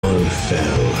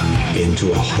fell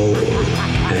into a hole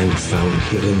and found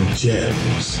hidden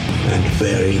gems and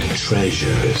buried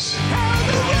treasures.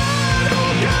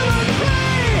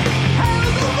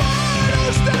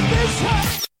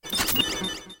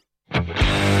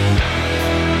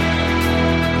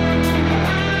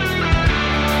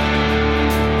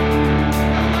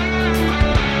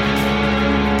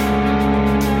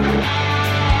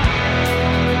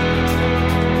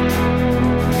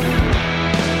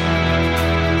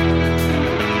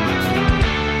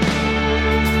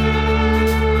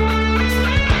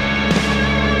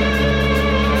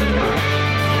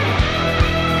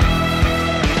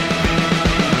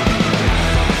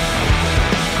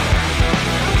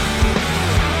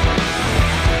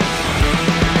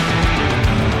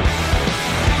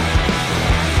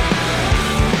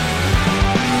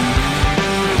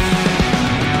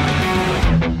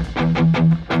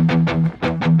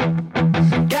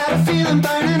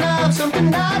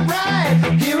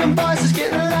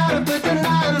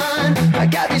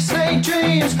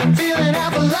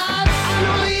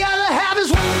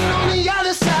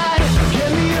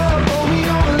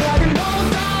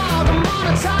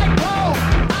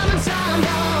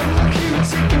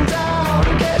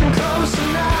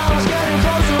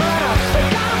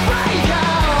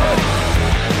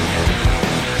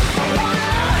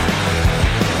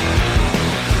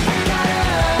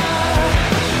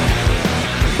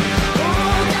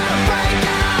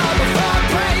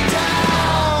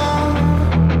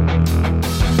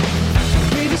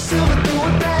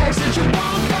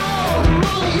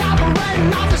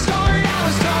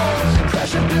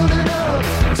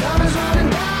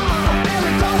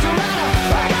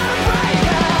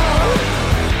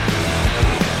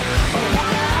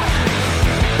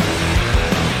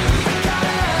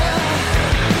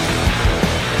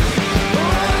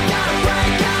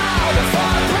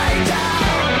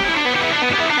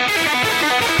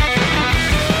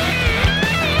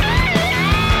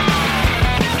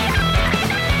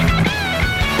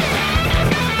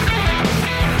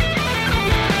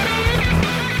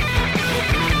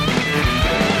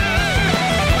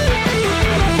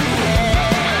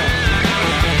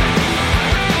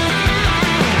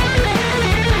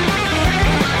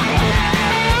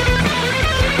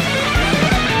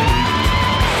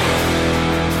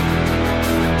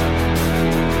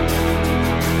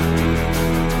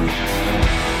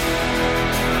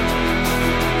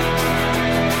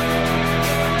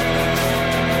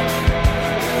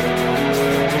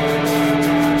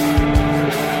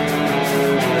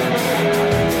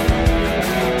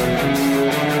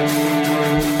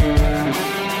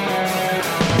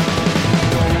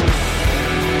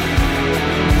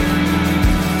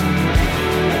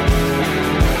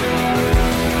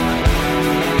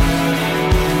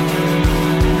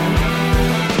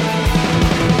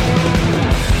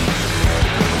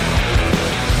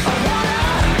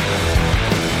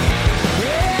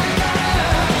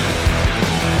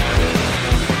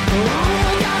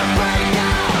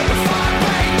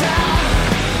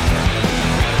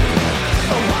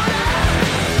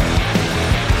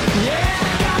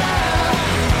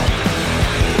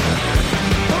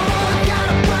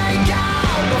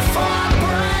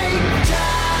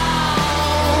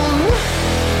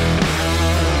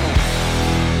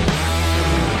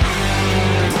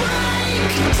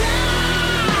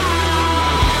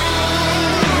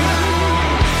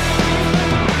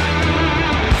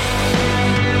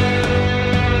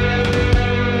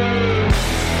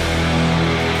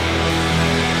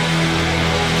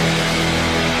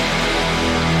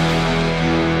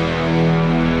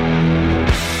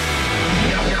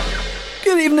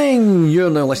 You're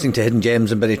now listening to Hidden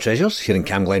Gems and Buried Treasures here in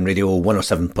Camglen Radio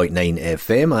 107.9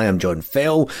 FM. I am John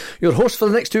Fell, your host for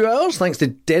the next 2 hours. Thanks to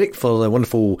Derek for the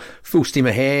wonderful Full Steam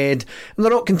Ahead. And the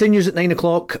rock continues at 9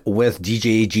 o'clock with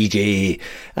DJ GJ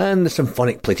and the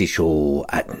Symphonic Plenty Show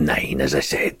at 9, as I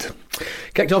said.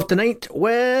 Kicked off tonight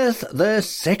with the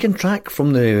second track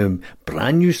from the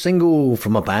brand new single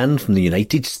from a band from the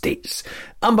United States,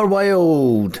 Amber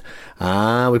Wild.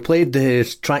 We played the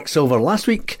track Silver last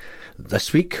week.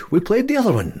 This week we played the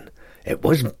other one. It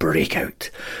was Breakout.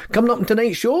 Coming up in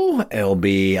tonight's show, it'll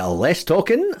be less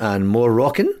talking and more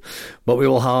rocking, but we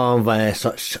will have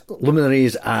such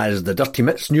luminaries as the Dirty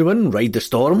Mitts new one, Ride the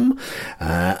Storm,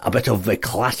 a bit of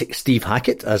classic Steve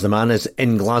Hackett, as the man is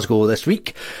in Glasgow this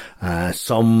week,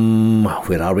 some,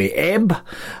 where are we, Ebb,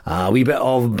 a wee bit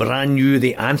of brand new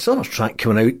The Answer, a track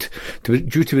coming out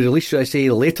due to be released, should I say,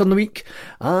 later in the week,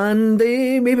 and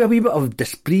maybe a wee bit of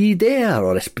Esprit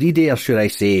d'Air, should I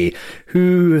say,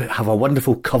 who have a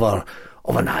wonderful cover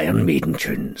of an Iron Maiden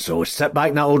tune. So sit back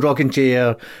in that old rocking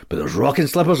chair, put those rocking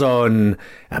slippers on,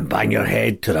 and bang your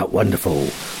head to that wonderful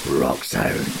rock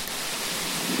sound.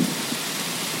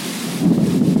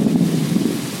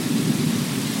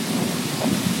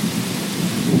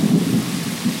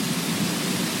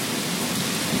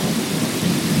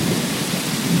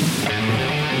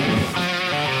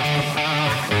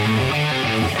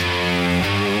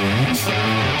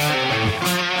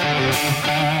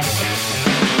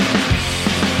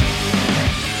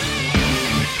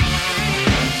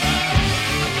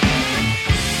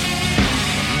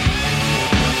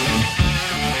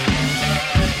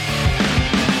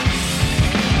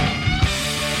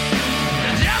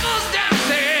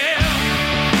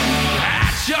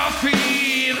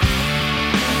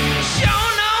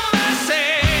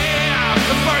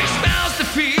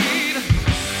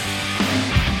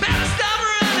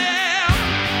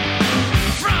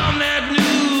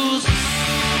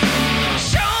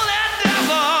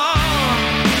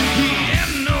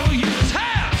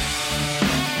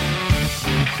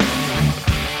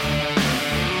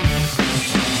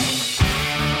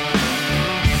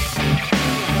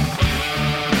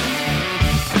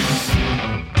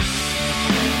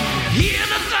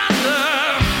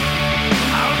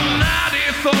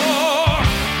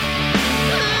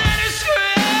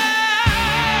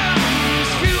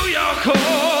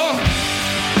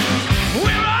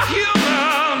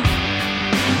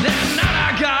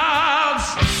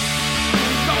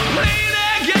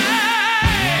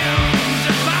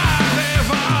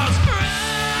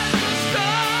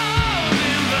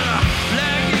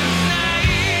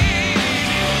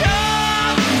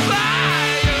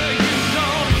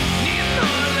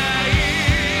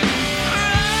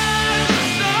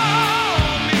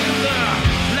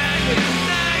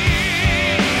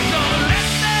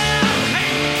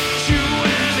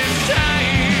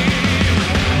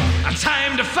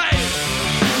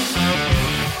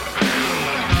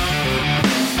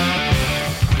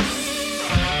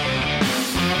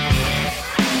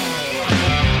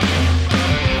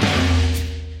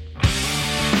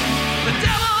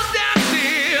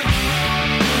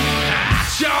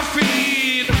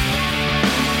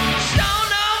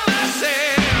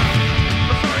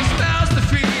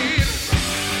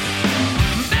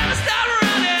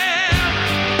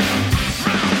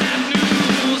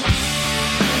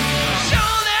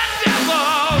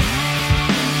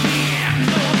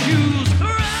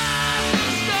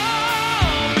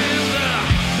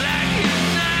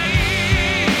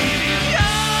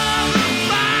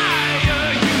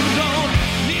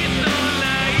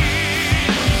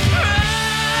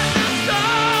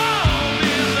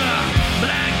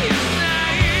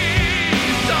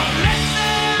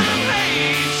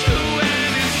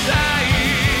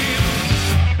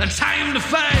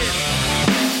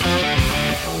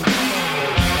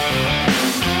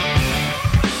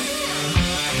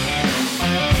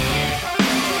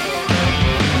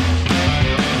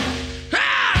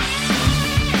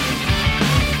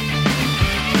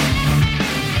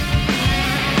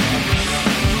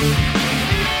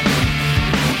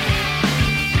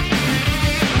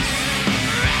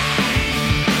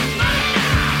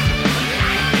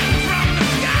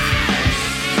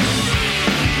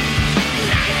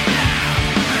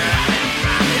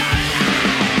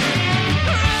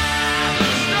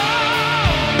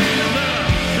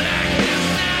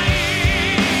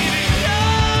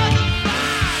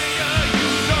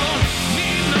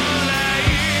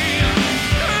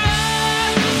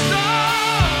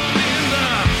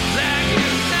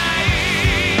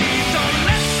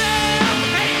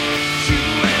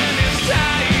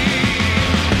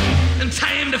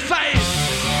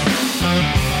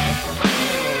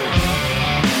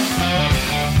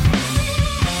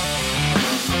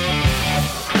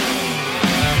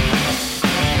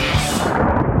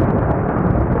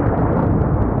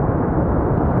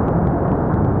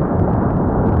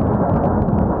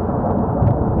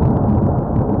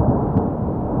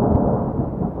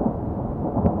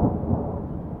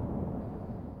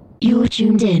 You're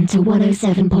tuned in to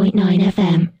 107.9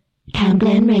 FM, Cam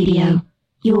Glen Radio.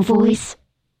 Your voice,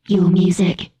 your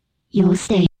music, your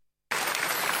station.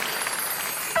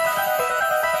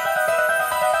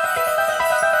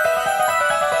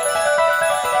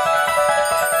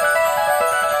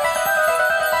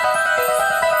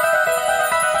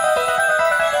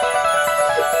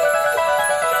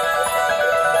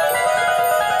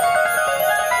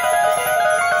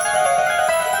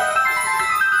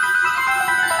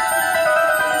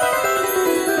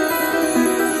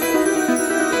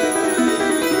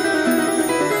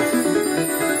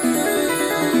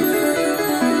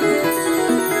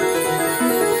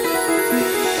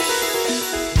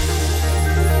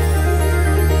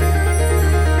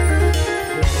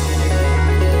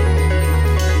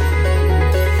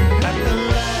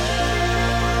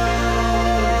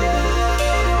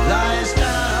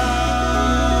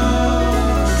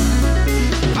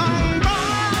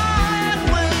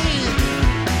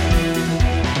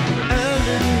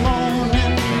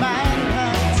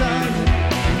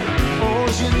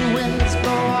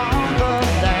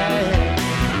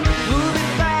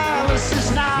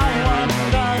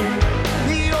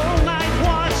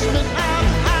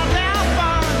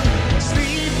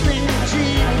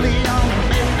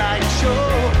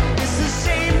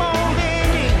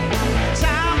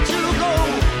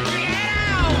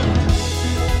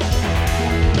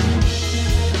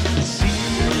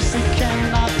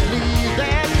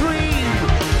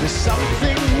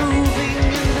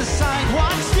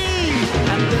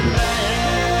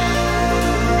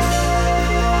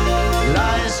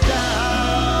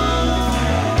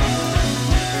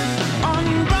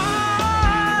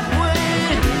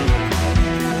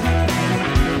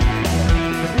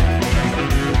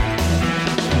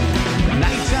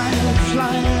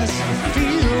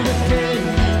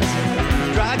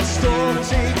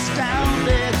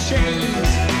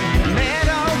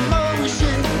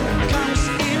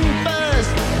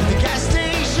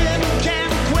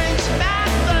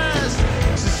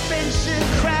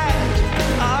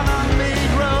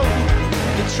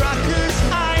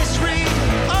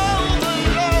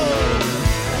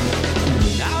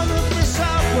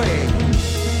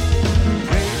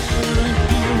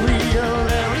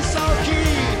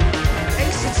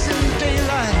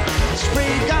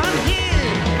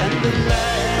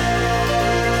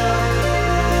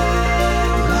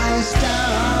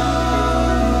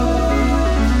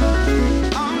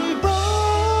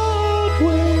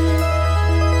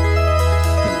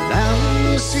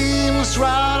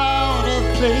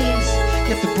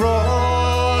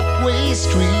 empty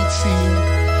street scene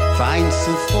finds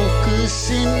some focus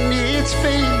in its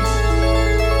face.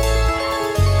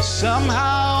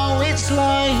 Somehow it's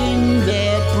lying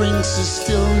there, brings a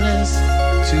stillness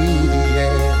to the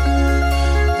air.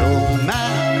 Though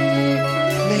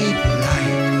man-made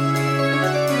light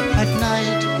at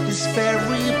night is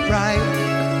very bright,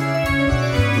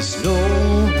 the snow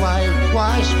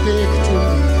whitewashed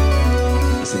victim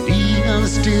isn't even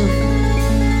still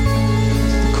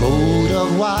the coat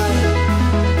of white.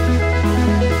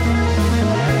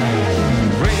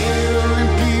 Real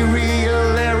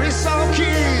imperial Aerosol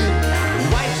kid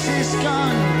wipes his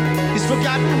gun, he's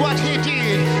forgotten what he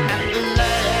did, and the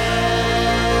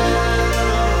land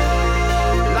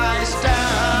lies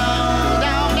down,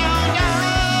 down, down,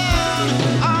 down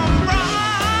on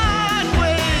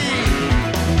Broadway.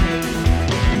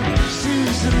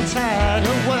 Susan tired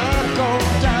of work all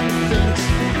done things,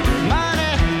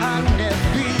 money on their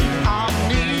feet on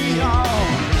neon.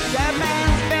 That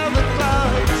man's velvet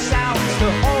glove sounds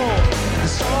the whole. The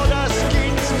sawdust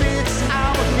king spits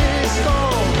out his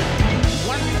skull.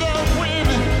 Wonder when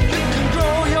you can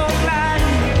grow your line.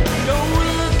 Don't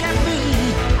look at me,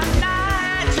 I'm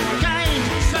not too kind,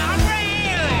 so I'm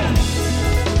real.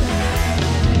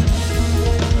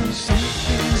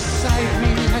 Something inside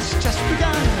me has just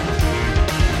begun.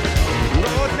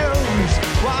 Lord knows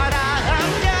what I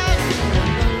have done.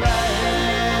 The land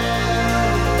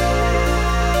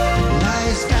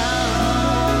lies down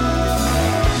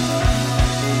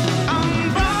on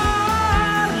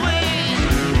Broadway,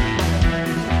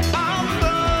 on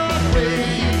Broadway,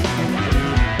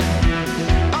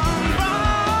 on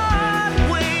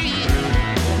Broadway,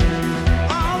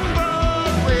 on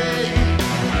Broadway.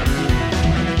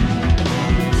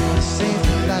 Say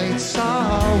the lights are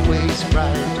always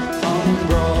bright on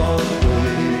Broadway.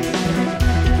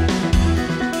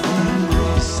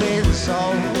 Say there's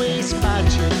always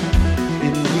magic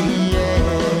in the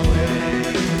air.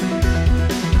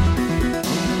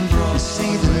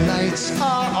 Say the lights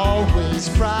are always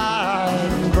bright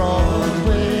on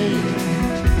Broadway.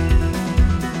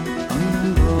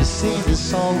 Say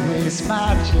there's always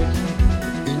magic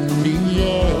in the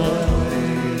air.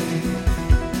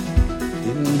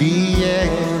 In the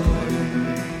air.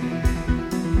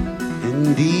 In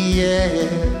the air.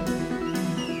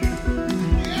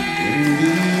 In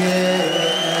the air.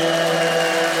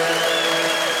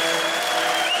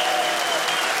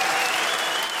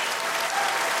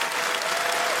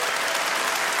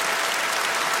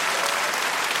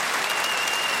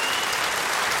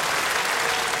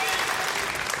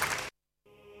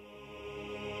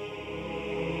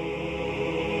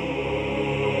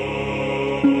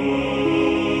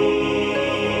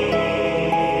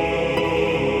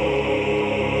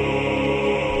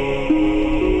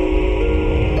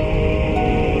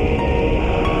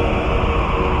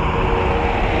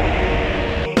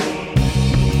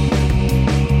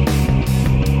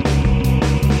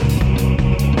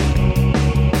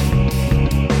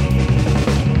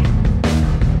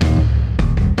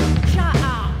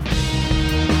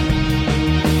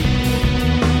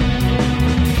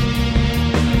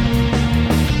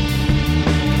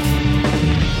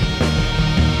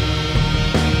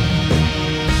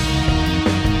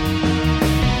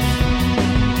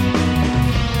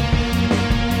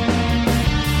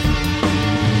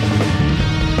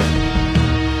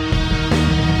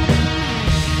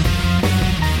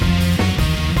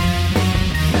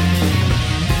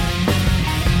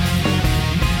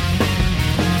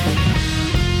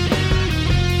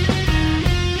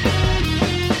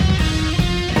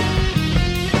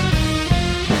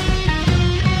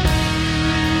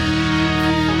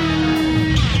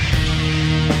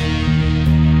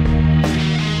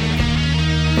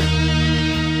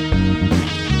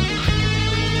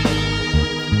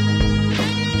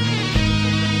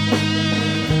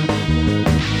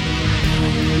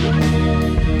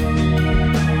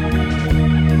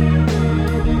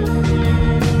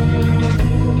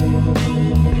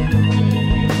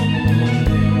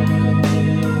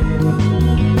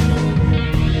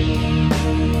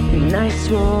 Night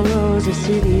swallows a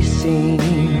city scene,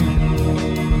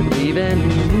 even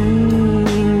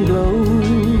moon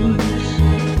glows,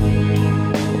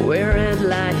 where red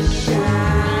lights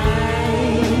shine.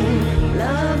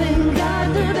 Loving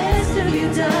God, the best of you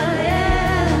done,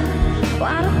 yeah.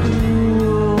 What a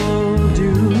fool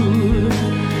do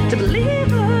to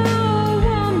believe a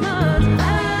woman's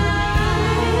eyes.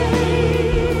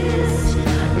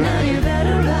 Now you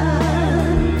better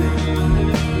run,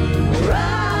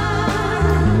 run.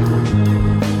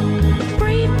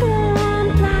 Free born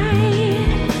flight.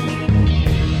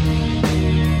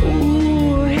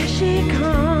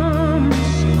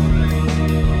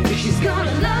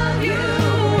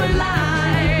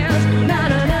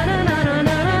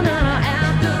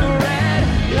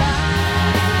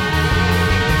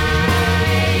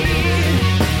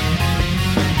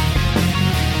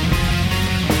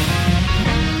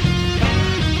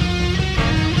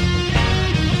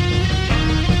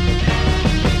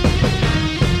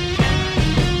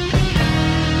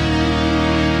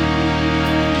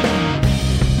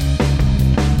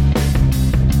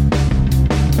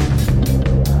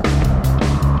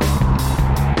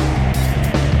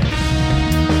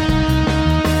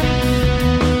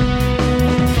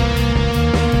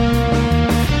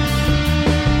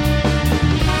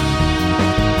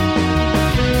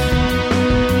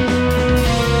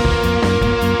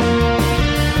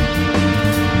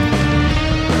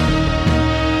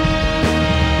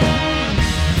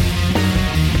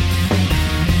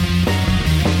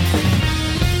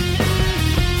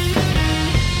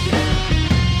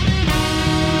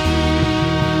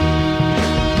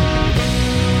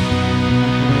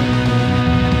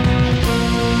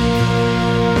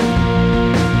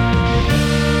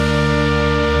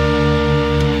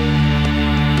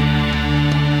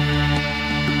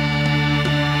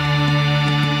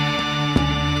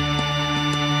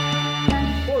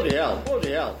 hell.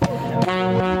 Bloody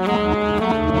hell.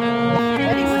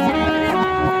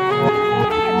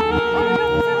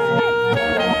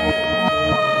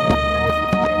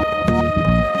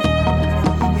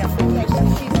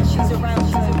 She's around.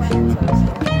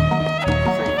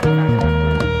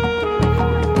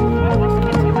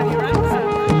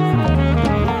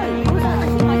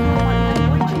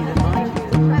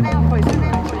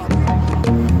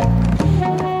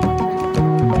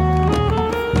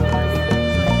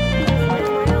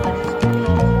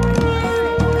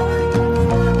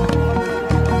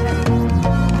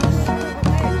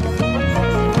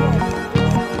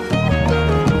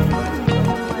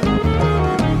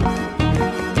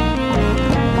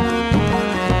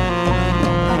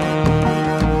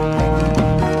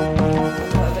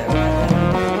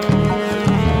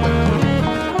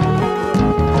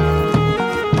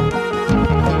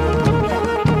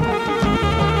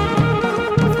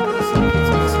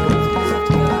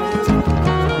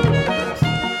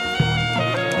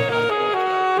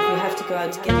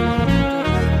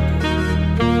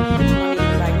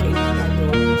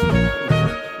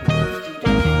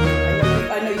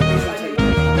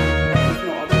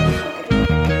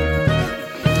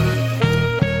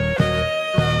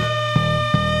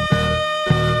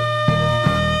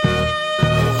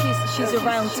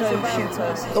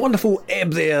 The wonderful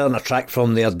Ebb there, and a track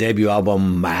from their debut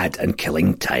album Mad and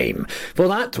Killing Time. For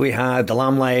that we had The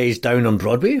Lamb Lies Down on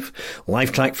Broadway,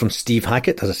 live track from Steve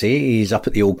Hackett. As I say, he's up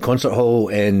at the old concert hall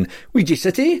in Ouija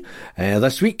City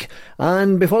this week.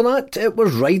 And before that it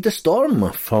was Ride the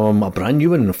Storm from a brand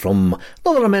new one from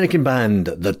another American band,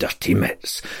 The Dirty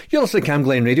Mitts. You're listening to Cam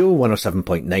Glen Radio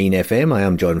 107.9 FM. I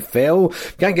am John Fell.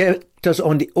 Can't get us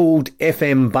on the old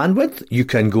FM bandwidth, you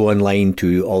can go online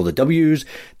to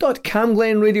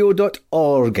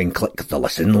allthews.camglenradio.org and click the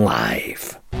Listen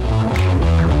Live.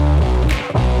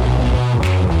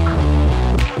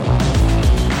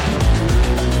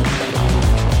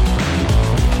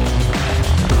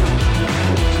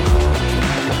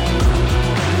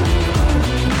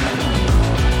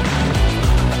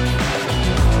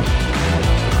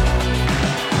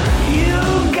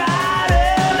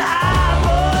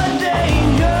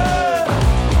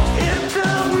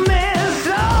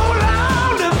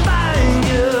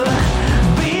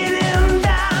 Beating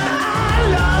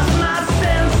down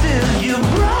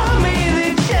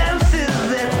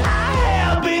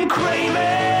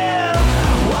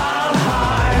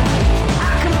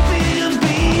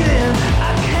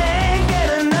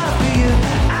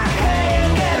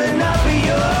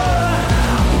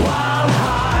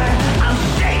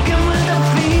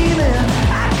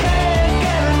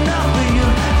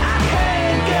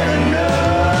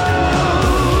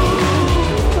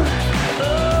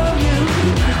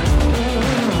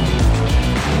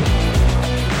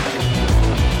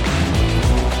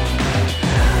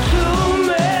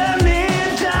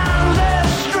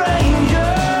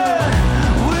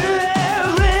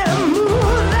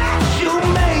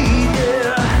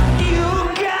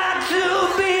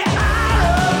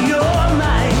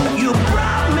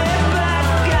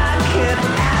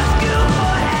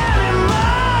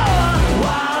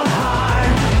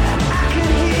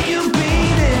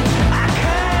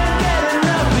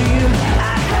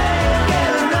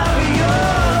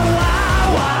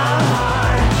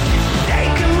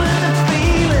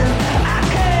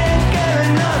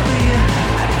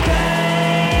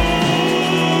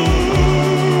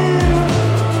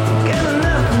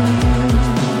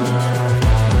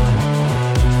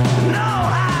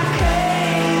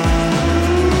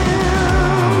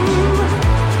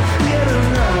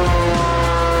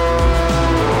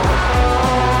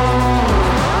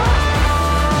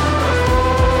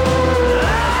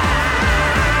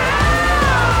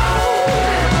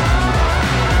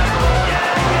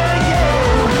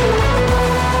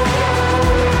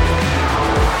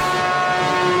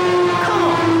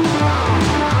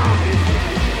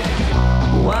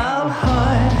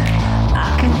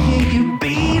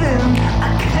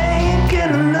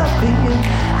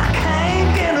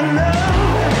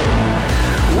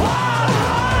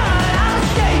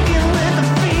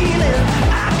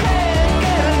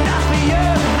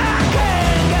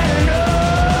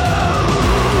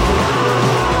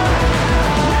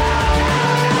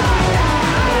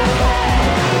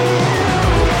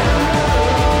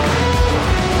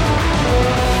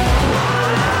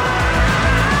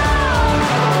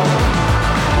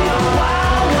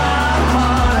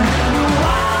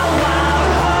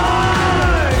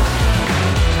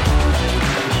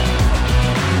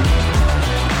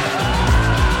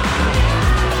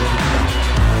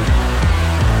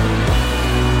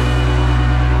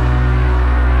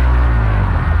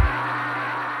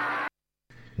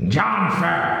John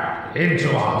fell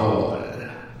into a hole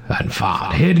and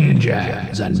found hidden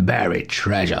gems and buried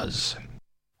treasures.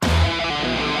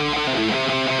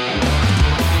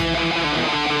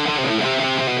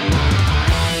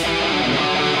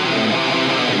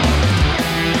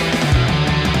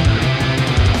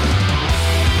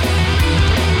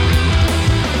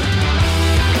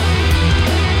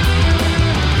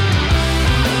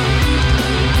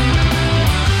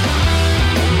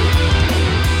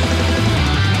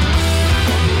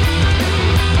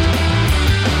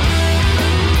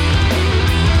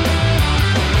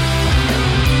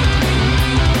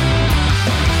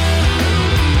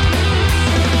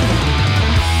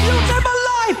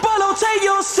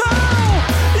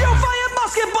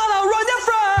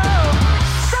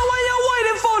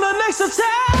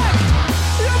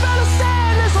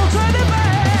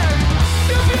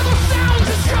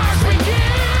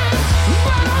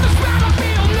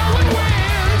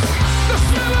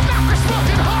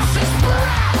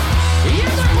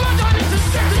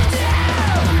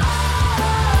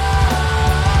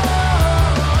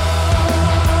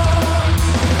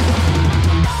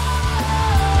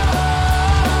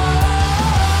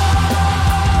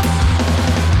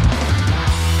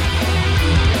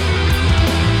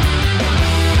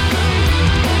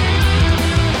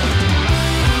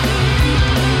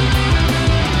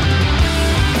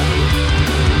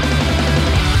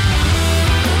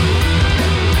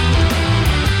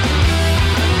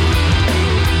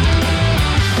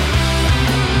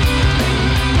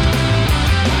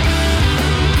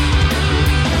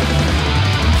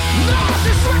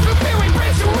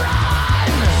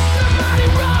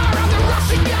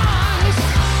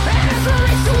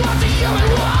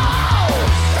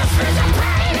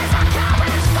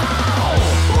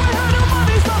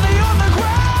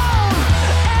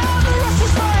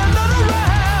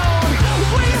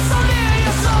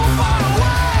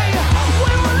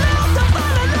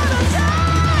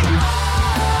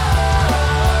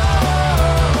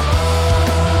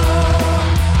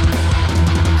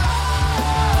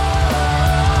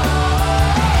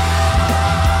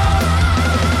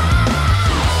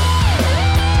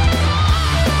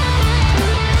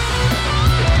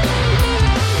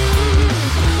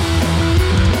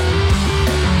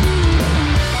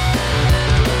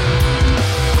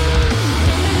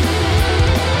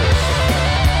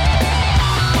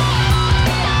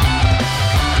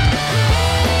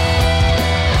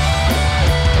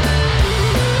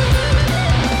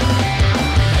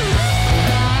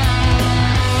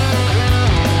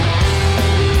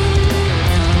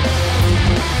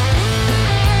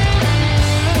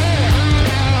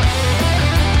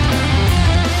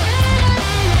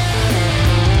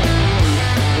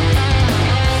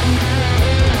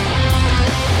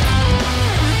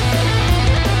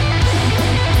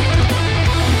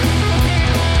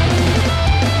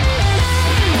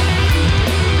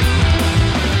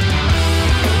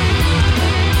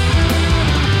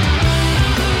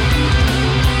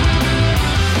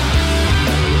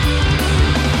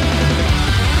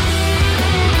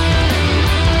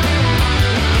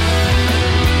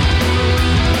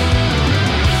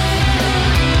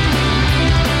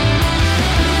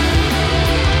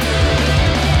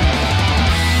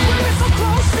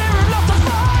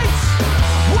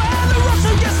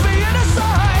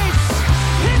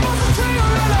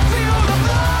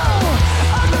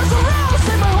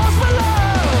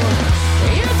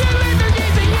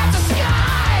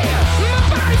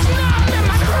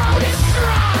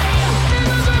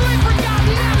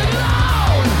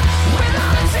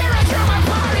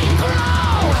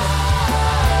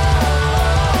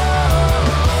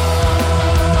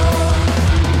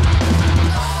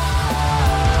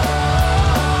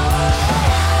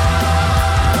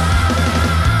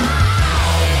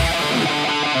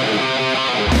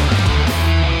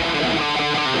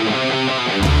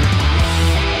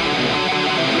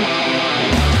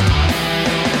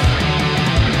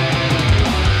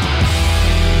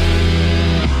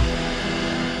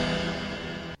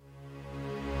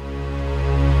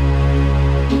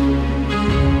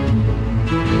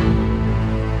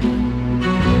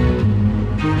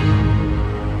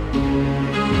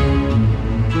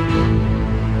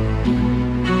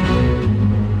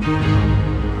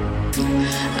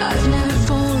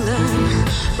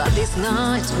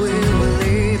 nights we will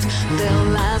leave the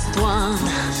last one.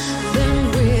 Then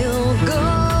we'll go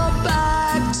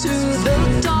back to the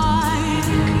dark.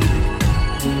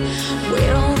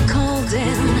 We're all cold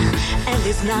and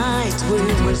this night we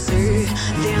will see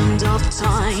the end of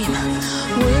time.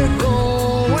 We're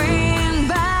going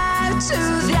back to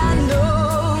the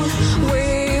unknown.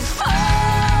 We've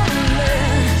fallen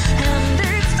and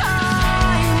it's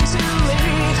time to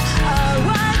leave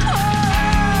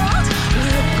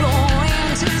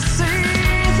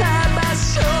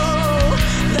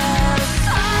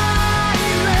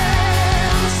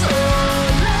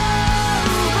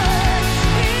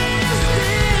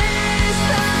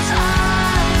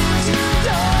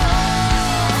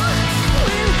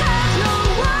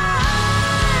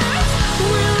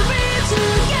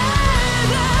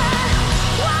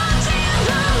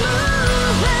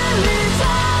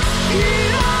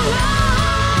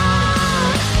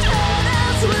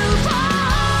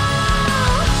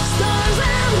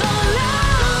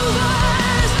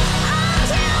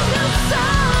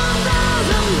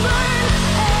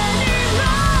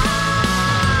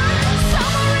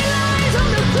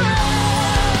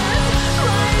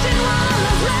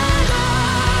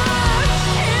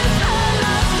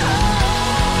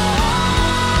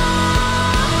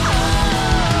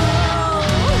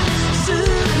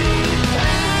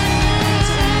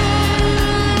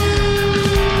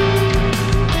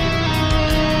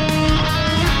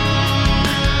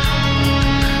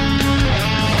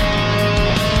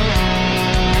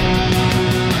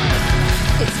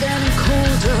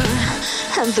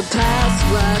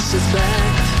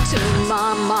back to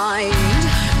my mind.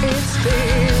 It's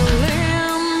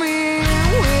filling me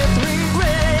with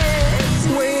regrets.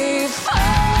 We've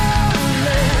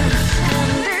fallen,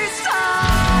 and it's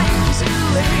time to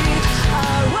leave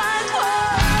our right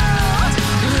world.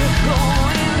 We're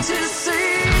going to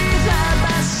see that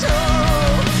by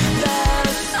soul. The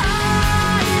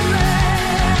silence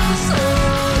all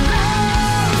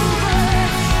over.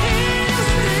 Is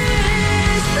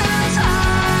this the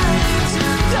time to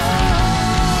go?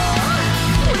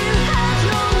 We'll have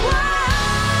no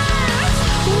words.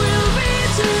 We'll be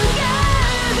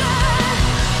together,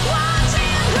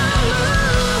 watching the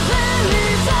moon that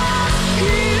leads us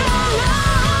here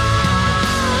alone.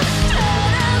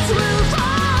 Planets will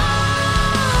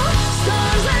fall,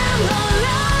 stars and the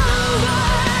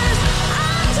lovers,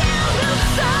 until the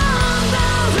sun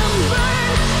doesn't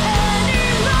burn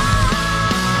anymore.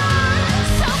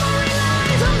 Summer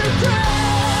relies on the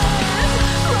grass,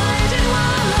 writing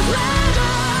one of letters.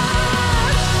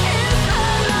 It's the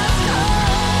last call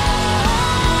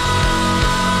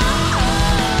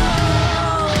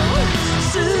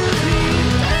to be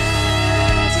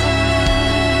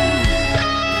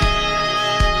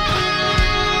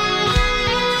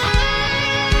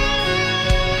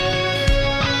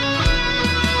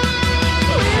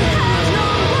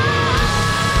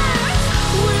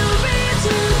We'll be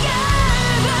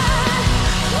together,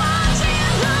 watching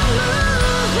the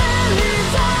moon that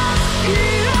leads us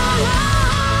here alone.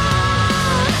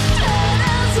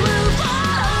 Planets will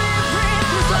fall,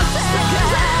 breathes a second.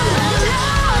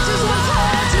 Touches what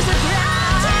touches the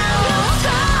ground. The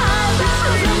time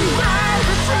between right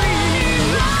between,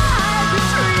 right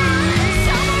between.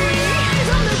 Somebody's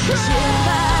on the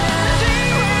ground.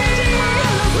 Waiting on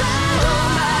the ground.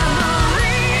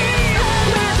 Memory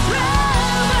with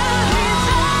gravity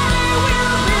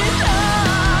will be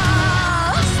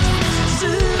lost.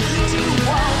 To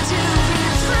want to be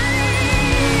free.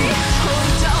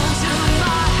 Hold on to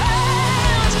my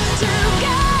hand.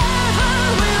 Together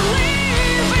we'll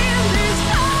live in this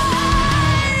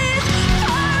life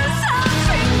for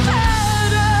something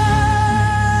better.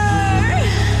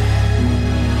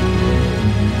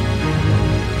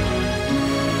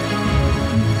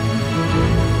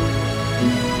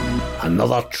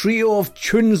 Another trio of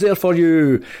tunes there for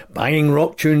you. Banging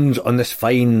rock tunes on this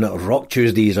fine Rock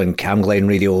Tuesdays on Cam Glen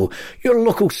Radio, your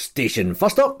local station.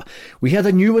 First up, we had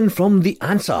a new one from The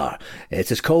Answer.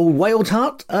 It is called Wild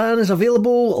Heart and is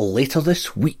available later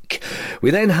this week.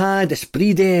 We then had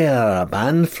Esprit d'Air, a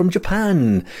band from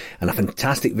Japan, and a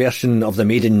fantastic version of the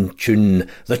maiden tune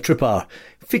The Trooper,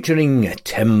 featuring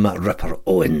Tim Ripper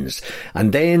Owens.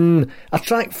 And then a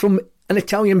track from an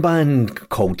Italian band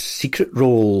called Secret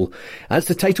Role. That's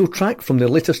the title track from their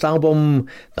latest album,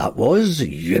 that was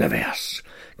Universe.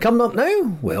 Coming up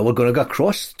now, well, we're going to go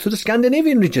across to the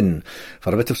Scandinavian region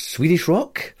for a bit of Swedish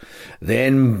rock.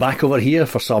 Then back over here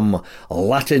for some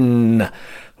Latin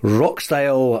rock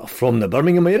style from the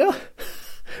Birmingham area,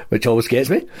 which always gets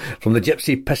me, from the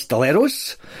Gypsy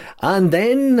Pistoleros. And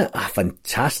then a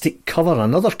fantastic cover,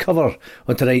 another cover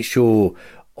on tonight's show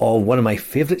of one of my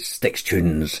favourite Styx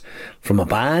tunes from a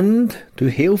band who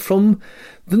hail from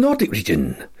the Nordic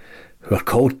region, who are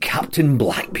called Captain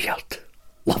Blackbeard.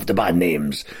 Love the band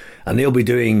names. And they'll be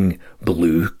doing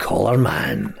Blue Collar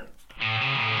Man.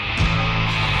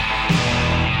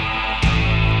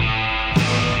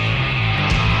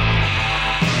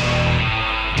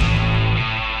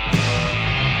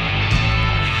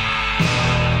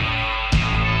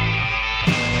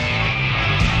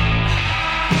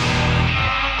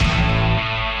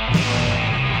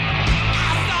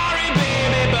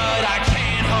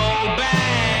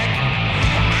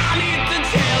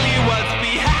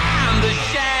 Behind the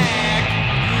shack,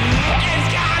 it's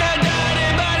kinda dirty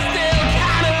but still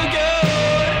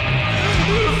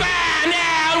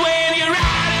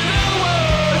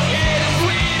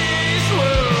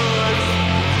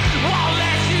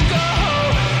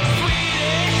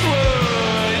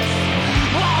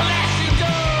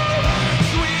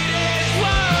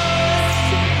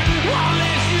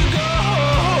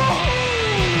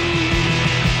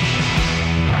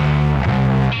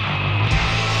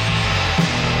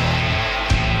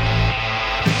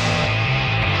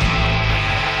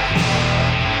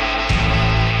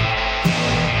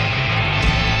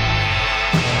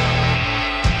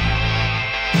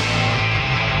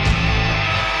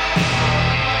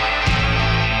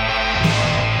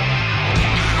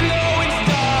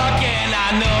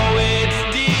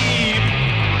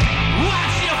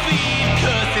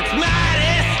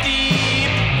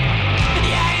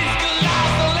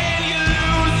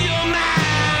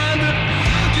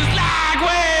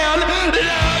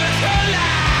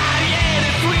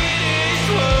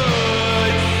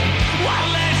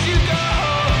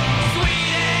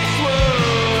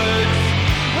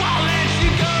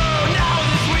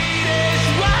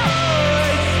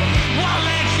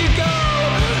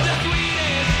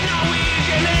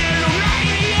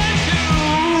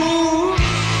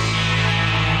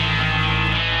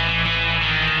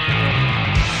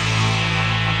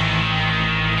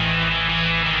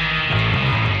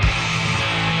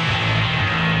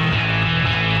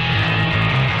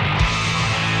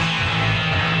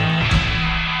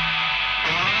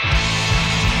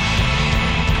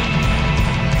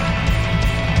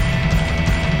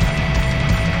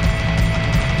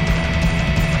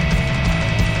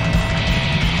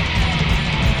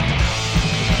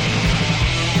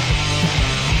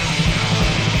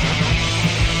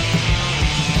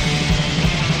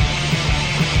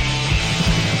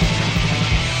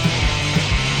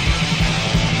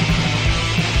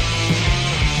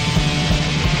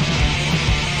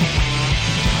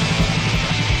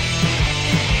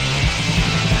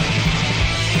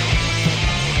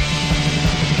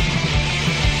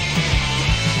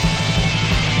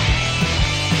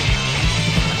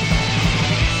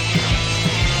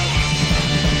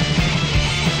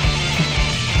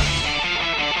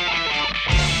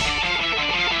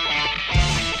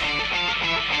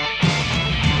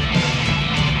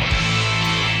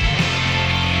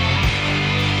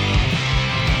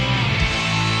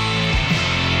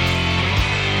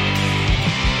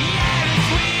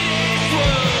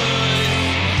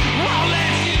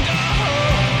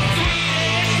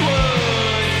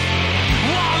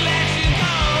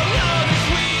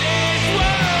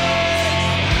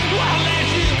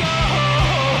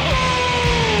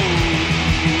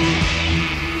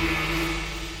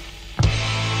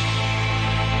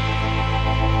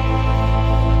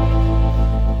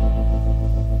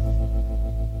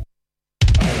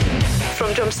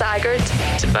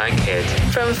to Bankhead,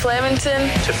 From Flemington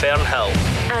to Fernhill,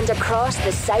 and across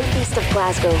the southeast of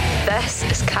Glasgow. this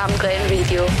is Cam Glen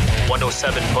Radio.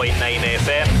 107.9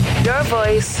 FM. Your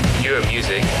voice, Your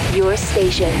music. Your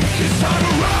station. It's time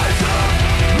to rise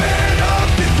up, man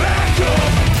up, get back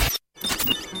up.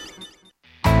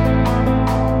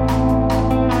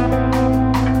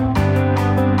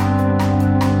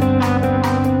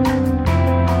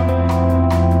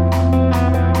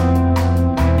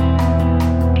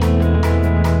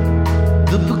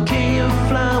 The bouquet of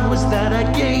flowers that I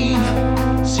gave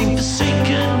seem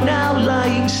forsaken now,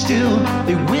 lying still.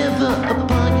 They wither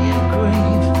upon your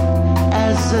grave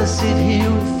as I sit here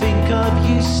and think of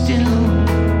you still.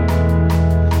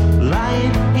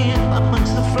 Lying here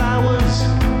amongst the flowers,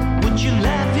 would you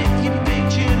laugh if you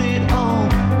pictured it all?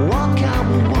 Walk, I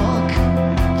will walk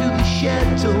through the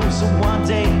shadows, and one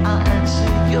day I'll answer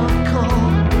your call.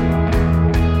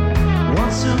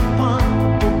 Once upon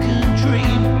a broken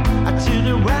dream, I turn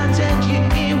around and you're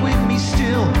here with me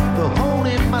still. The hole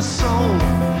in my soul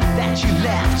that you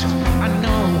left, I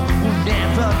know will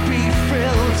never be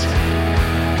filled.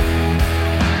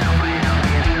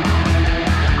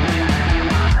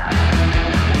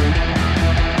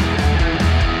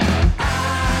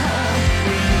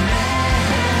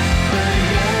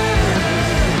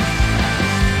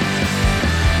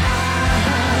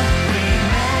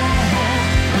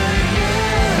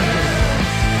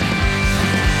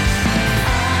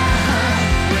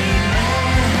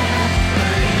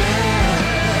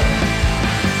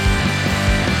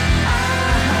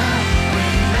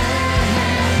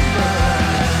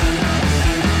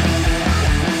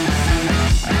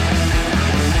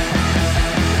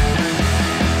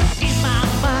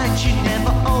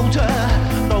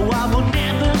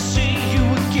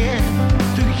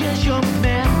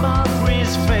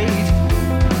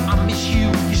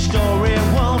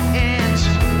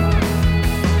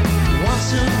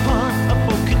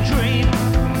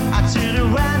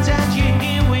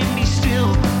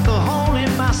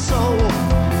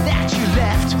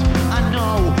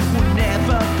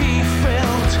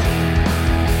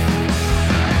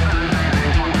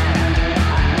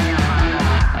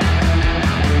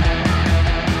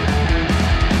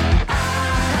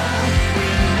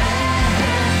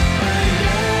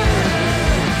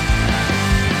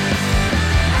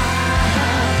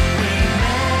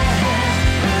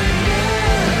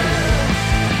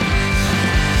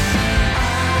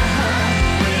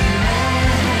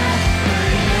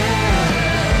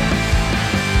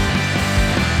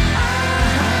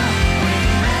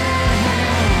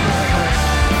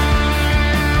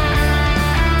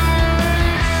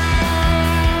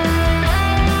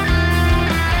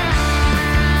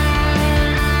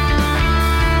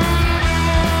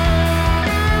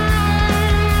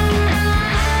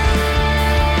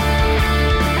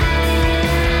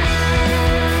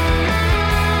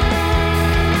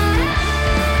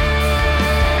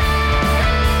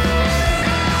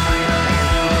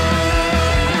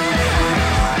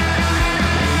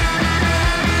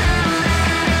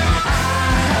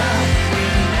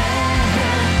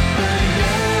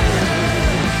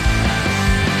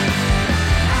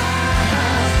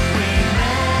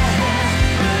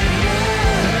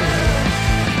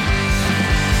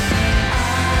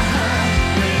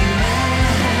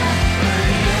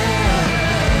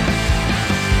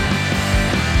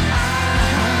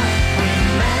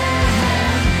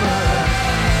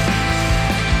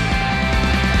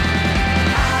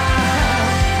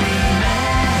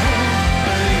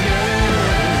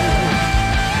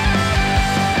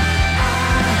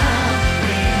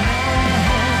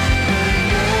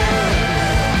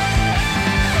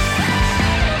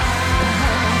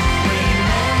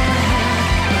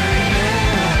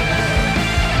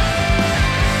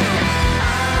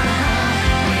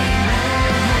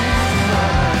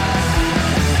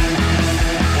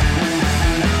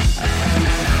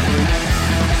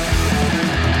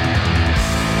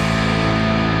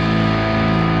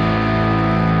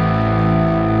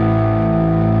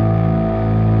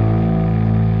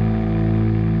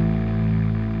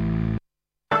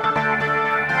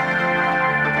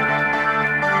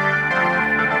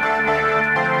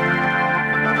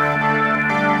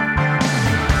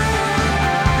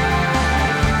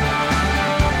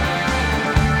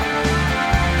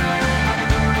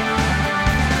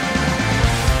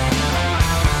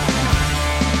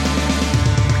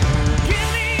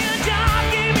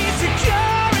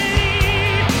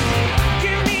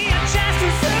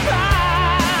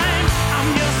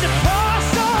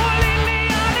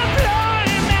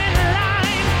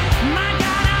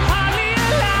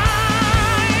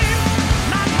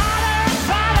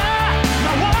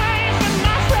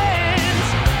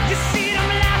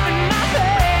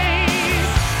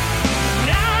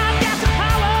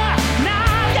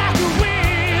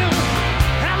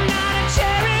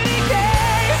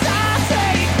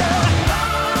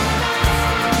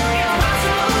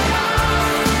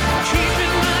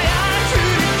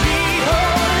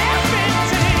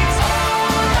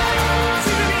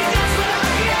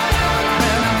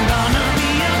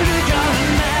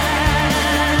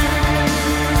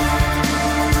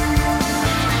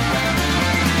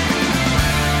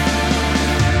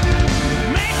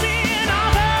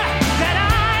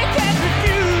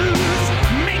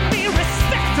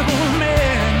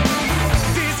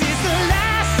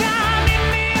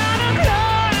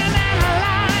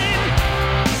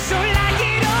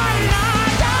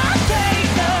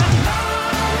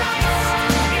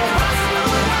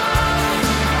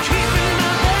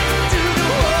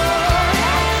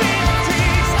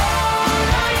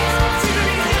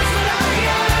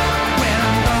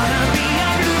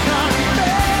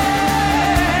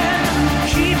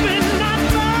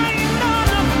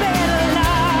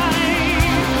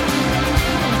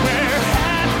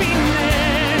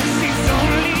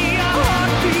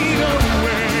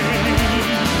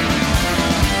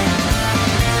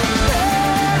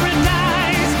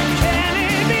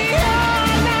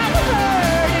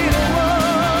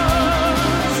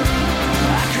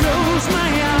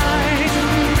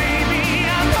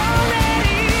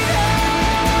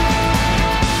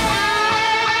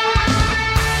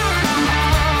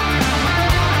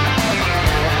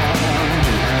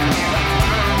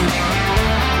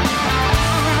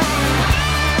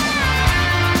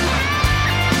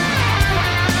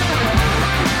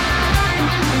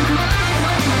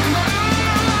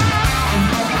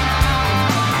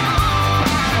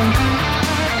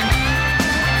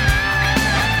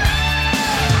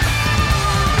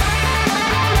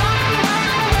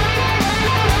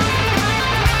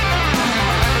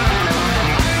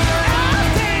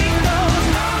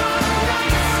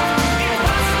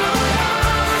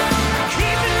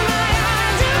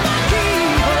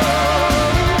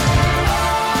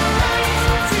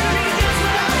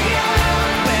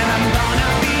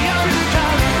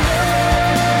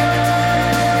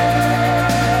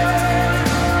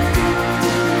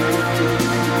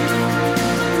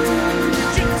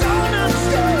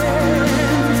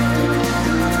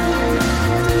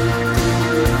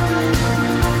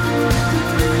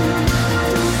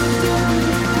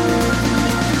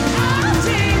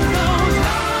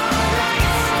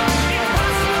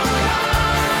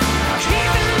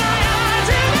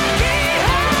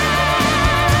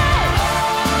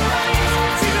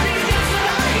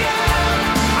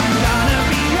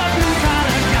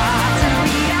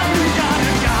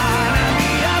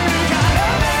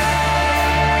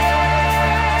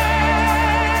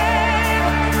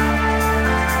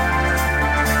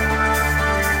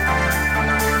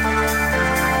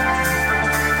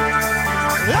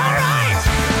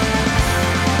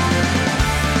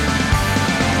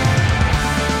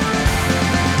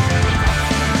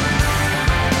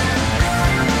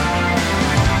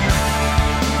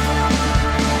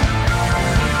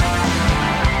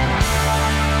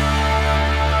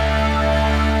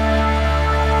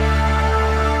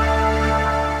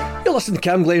 listen to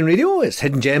Cam Glen Radio. It's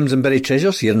Hidden Gems and Buried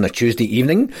Treasures here on a Tuesday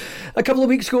evening. A couple of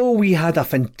weeks ago, we had a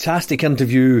fantastic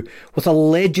interview with a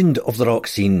legend of the rock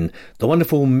scene, the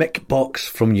wonderful Mick Box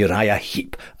from Uriah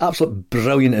Heep. Absolute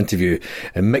brilliant interview.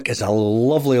 And Mick is a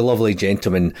lovely, lovely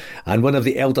gentleman and one of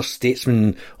the elder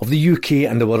statesmen of the UK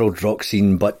and the world rock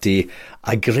scene, but a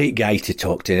great guy to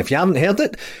talk to. And if you haven't heard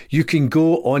it, you can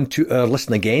go on to our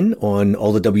Listen Again on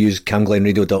all the W's,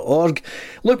 camglenradio.org.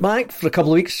 Look back for a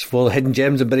couple of weeks for Hidden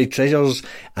Gems and Buried Treasures,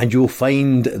 and you'll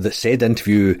find the said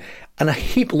interview and a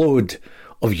heap load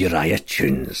of Uriah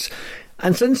tunes.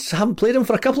 And since I haven't played them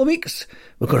for a couple of weeks,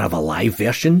 we're going to have a live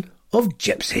version of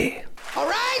Gypsy. All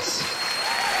right?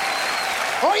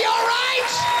 Are you all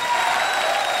right?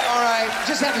 All right,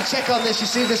 just have to check on this. You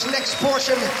see, this next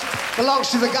portion belongs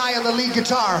to the guy on the lead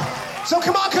guitar. So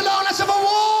come on, Cologne, let's have a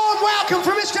warm welcome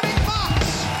for Mr. Mick Box.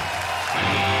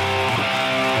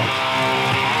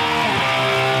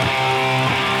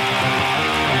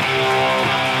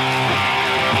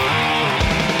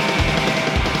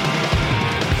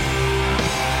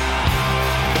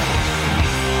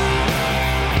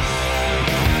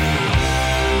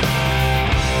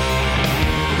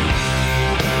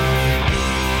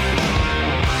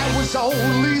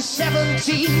 Only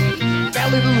 17,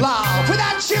 fell in love with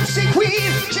that gypsy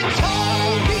queen. She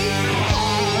told me,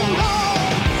 hold on.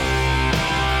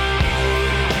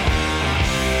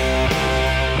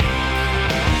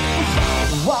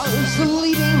 Was the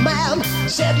leading man,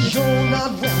 said you're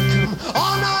not welcome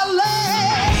on our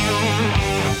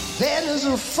land. Then as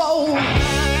a foe,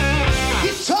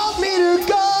 he told me to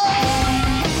go.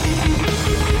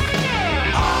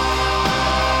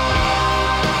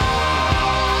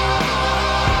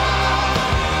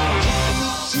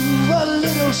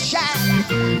 Shack,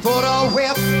 put a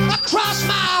whip across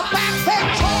my back,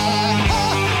 then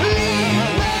totally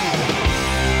red.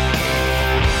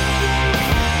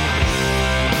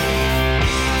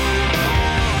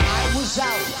 I was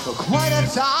out for quite a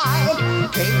time,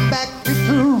 came back to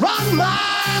run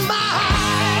my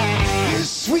mind.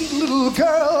 This sweet little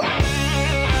girl,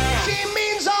 she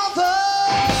means all the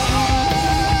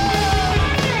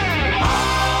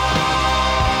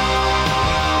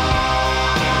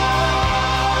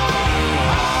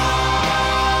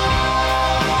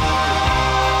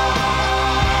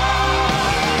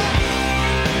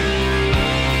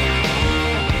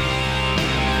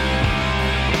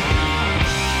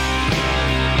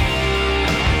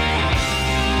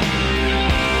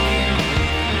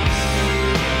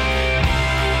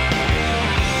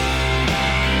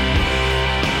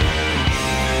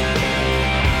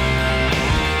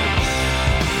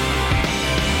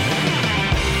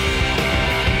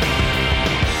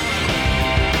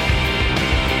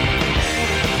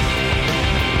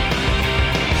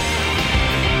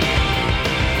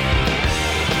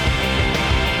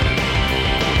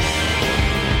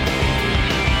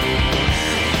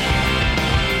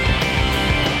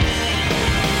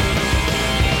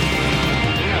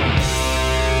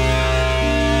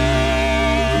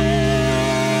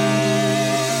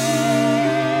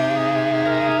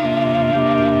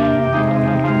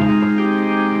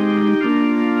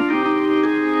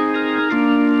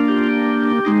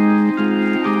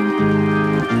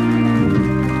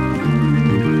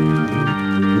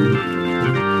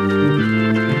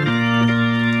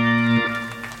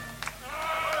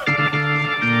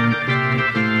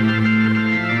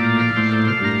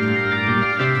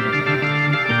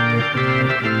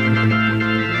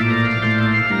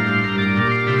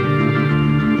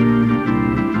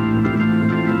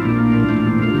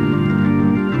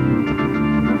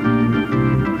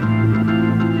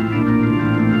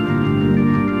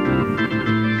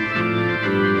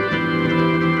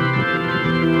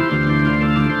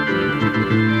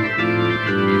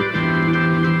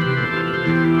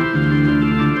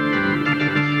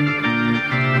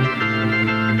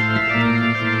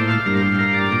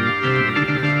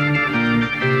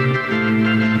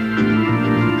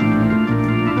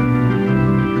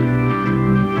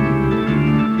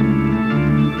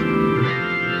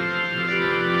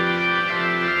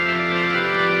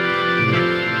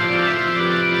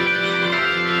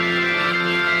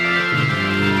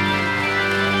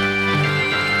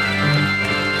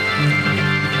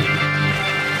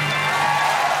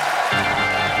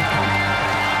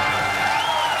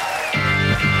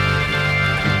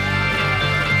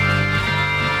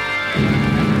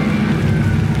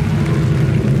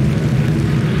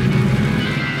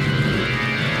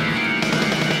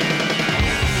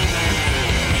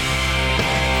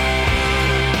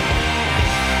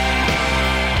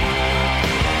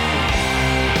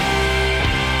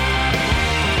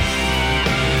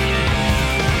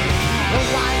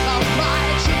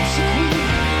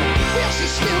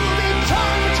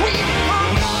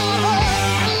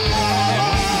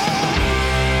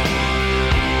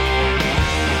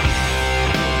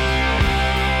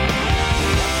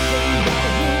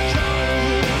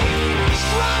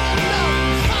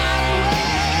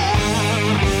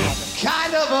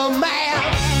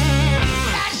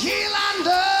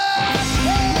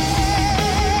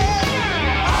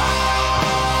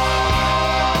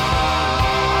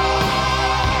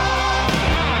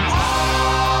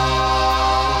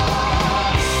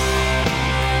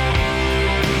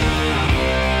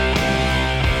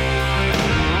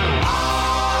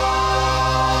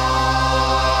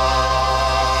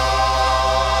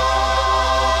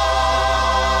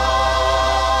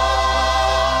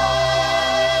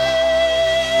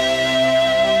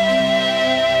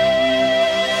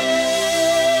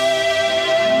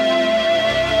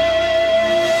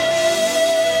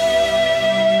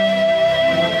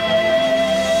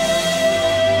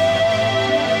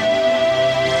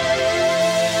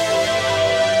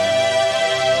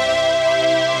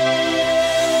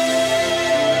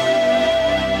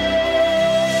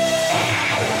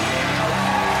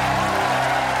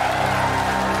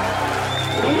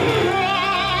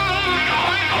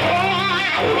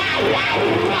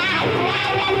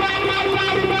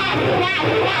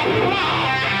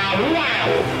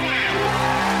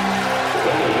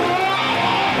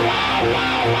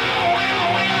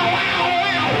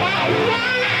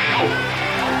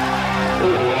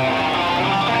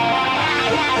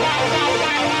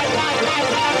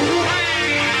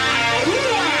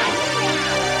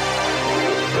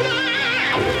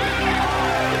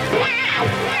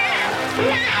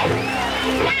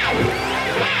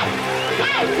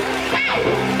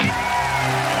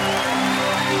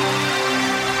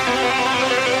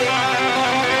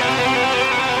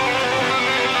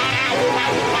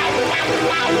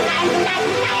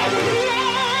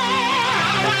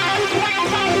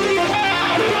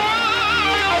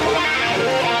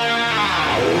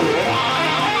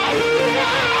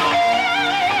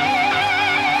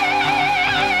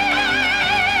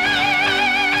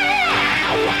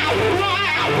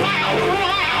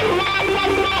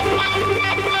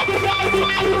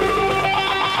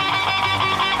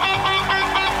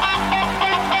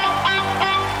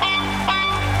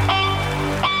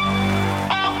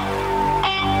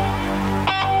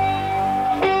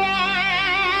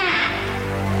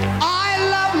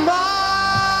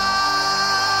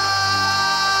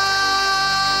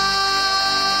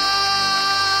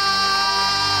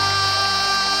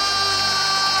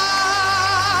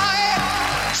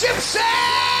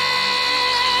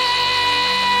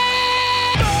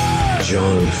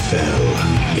John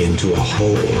fell into a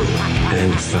hole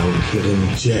and found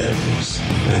hidden gems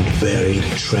and buried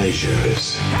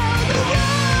treasures.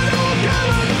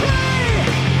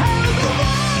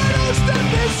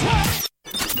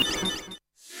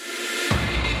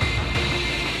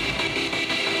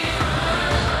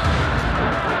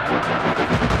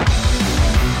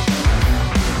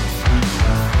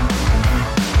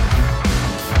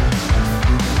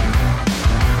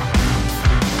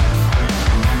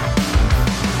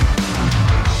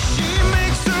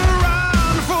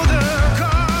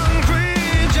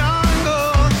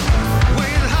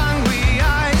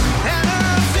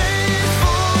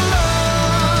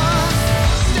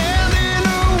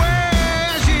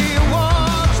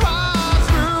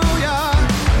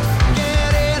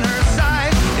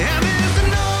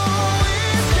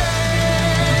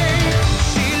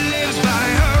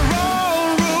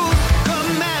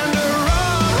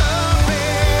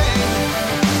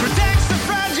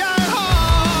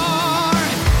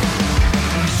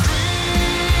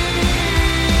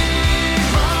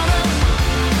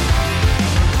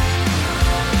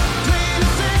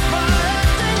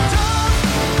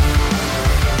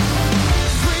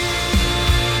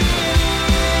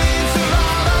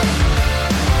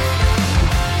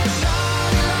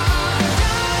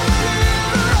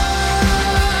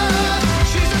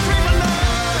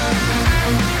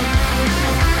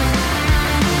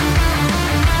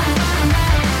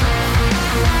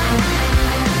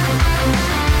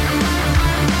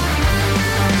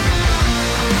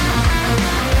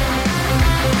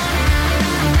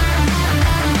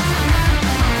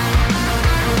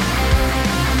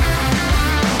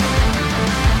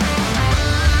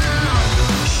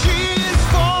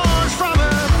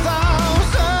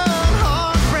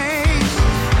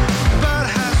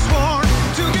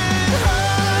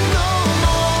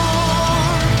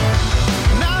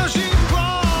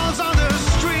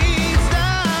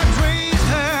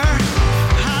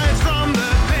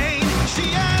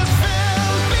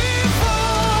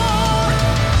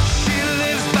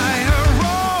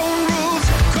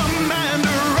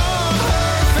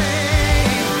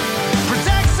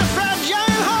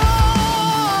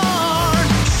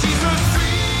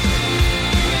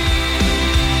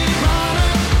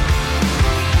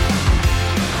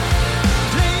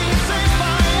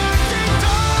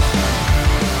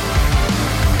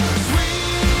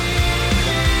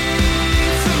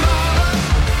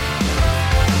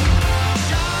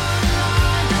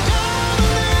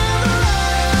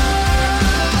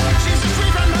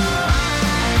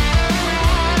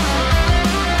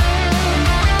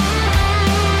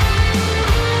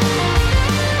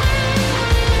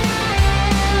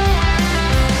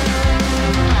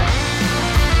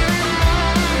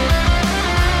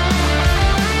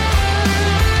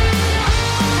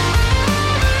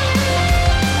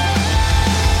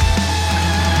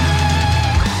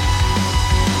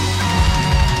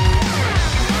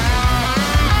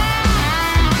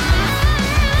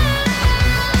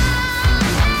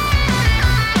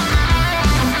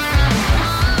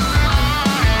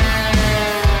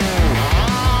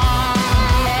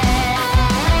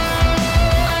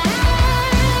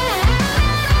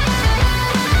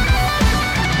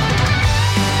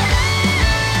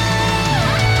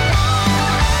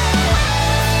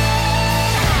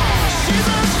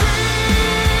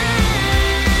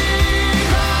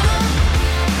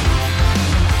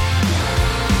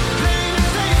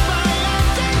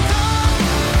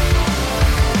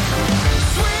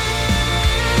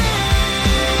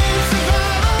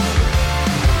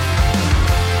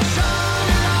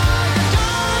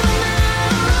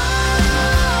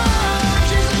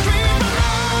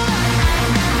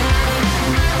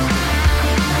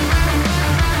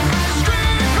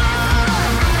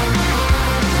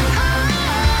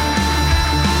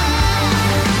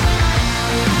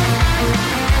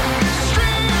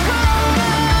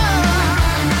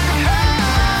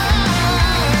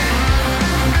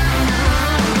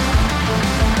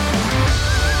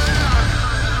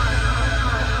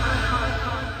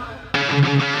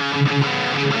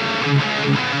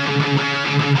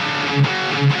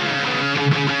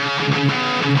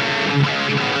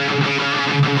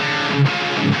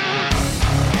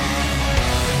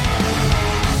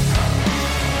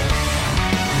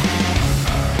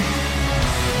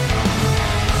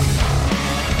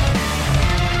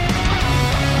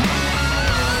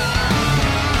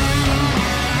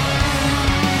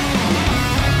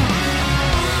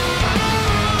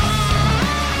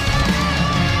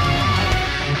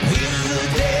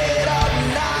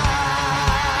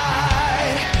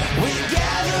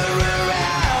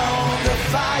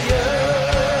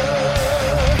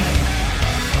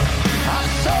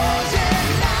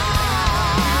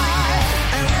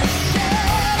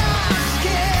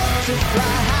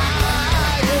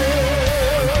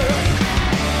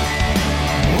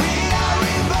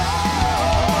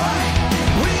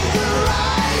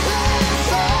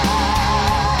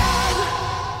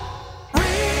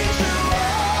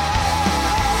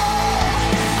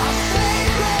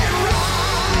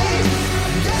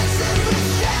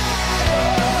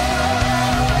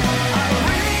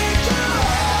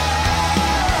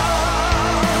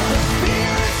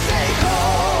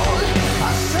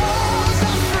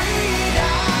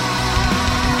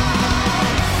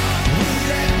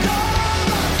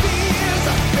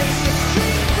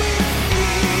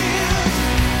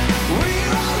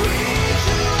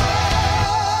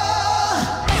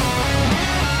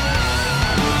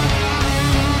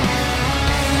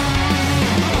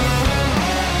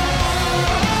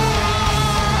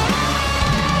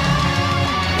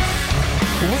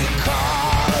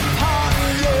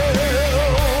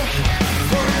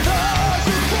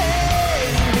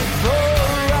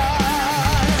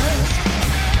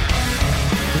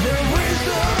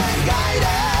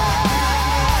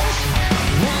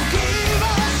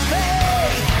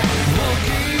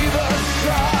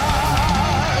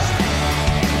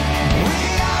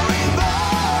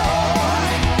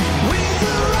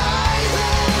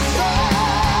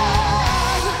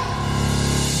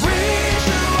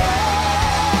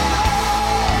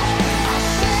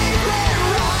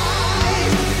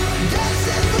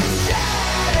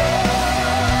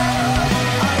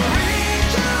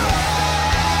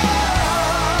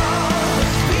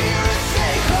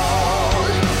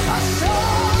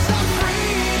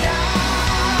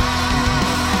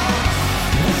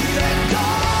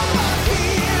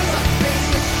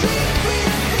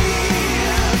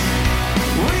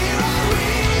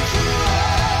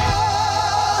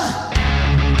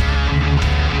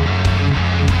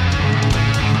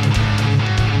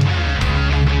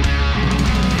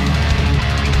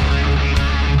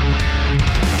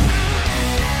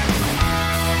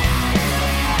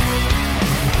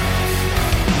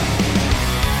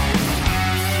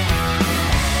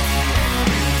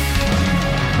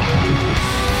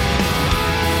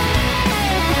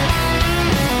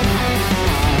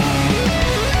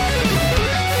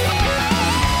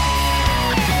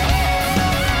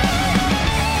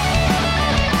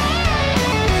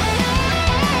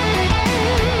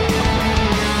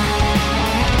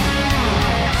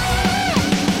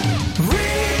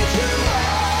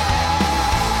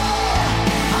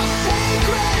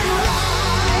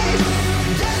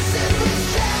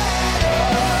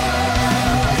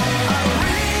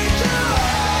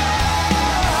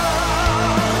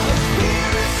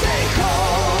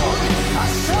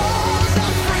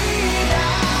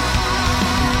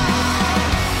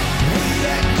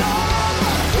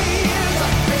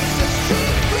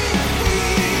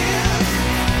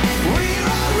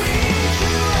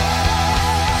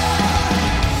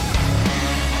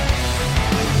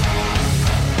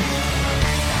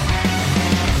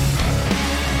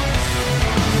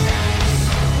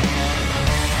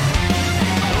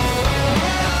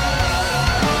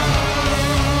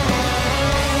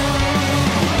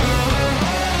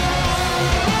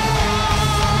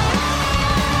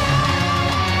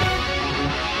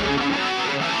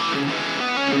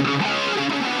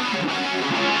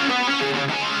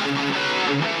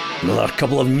 Another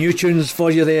couple of new tunes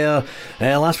for you there.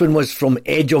 Last one was from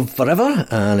Edge of Forever,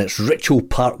 and it's Ritual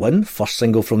Part 1, first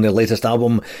single from their latest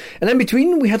album. And in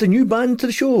between, we had a new band to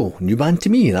the show, new band to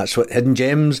me. That's what Hidden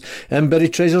Gems and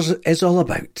Buried Treasures is all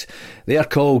about. They are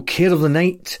called Care of the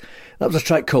Night. That was a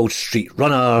track called Street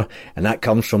Runner, and that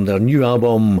comes from their new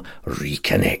album,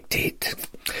 Reconnected.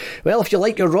 Well, if you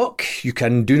like your rock, you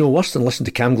can do no worse than listen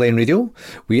to Camglen Radio.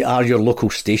 We are your local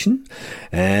station,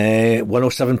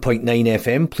 107.9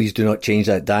 FM. Please do not change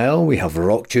that dial. We have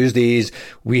Rock Tuesdays.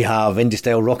 We have Indie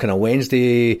Style Rock on a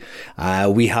Wednesday.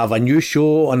 We have a new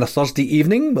show on a Thursday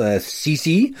evening with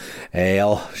CC.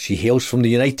 She hails from the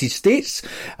United States.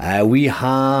 We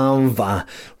have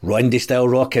Indie Style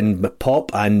Rock and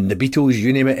Pop and the Beatles,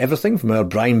 you name it, everything from our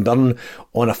Brian Byrne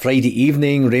on a Friday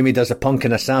evening. Remy does a punk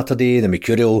on a Saturday. The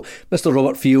Mercurial, Mr.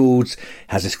 Robert Fields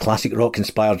has his classic rock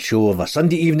inspired show of a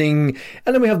Sunday evening,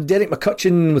 and then we have Derek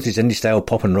McCutcheon with his indie style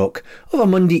pop and rock of a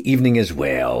Monday evening as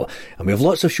well. And we have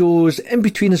lots of shows in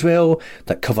between as well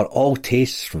that cover all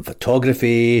tastes, from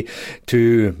photography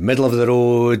to middle of the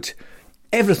road,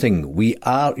 everything. We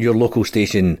are your local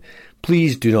station.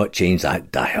 Please do not change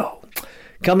that dial.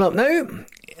 Coming up now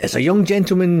is a young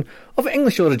gentleman of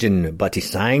English origin, but he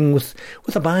sang with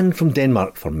a band from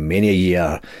Denmark for many a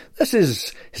year. This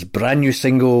is his brand new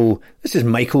single. This is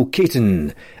Michael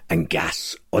Caton and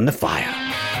Gas on the Fire.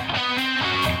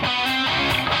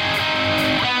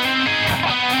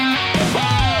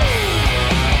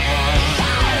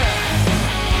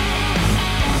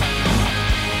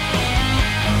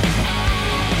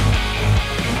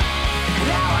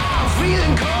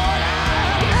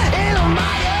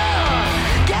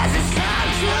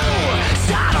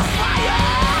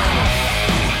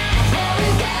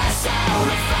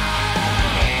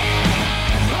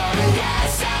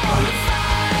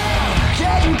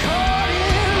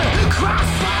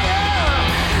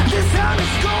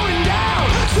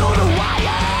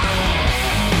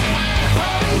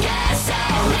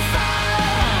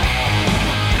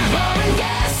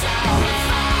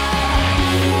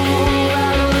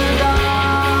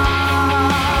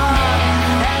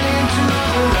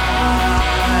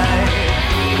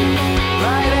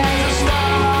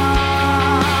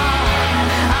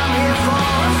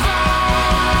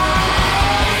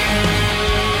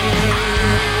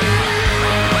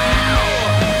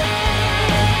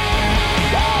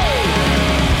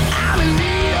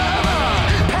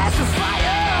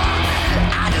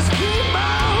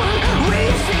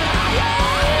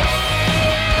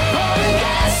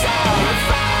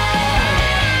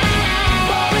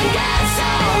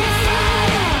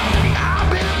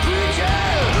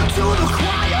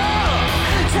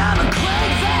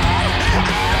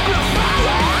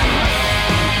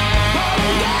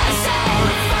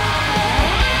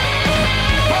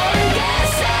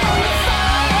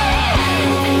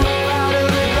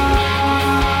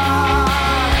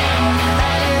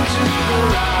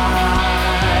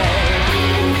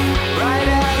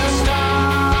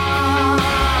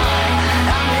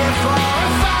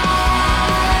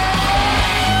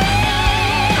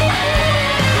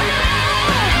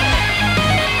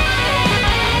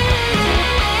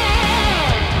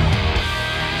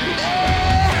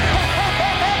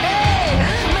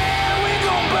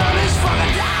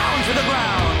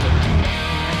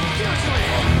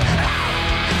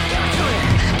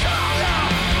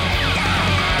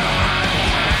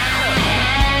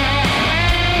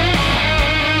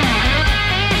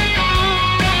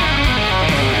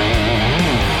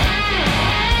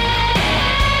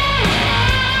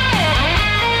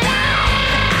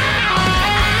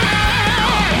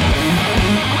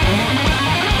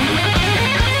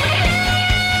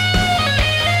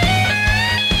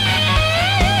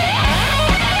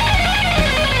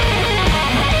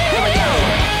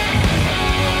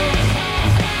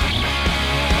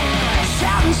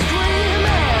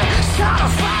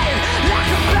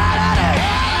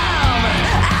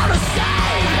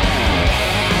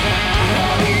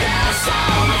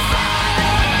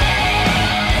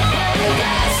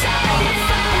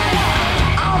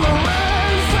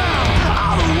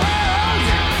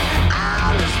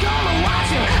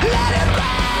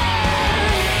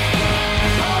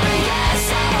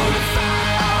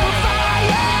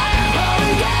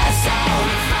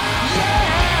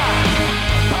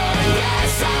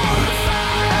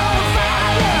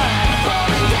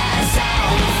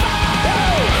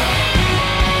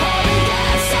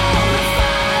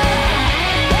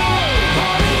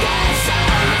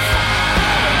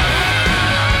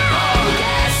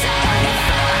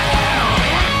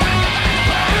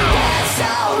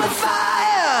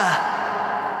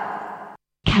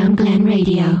 Camglen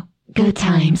Radio. Good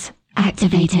times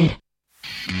activated.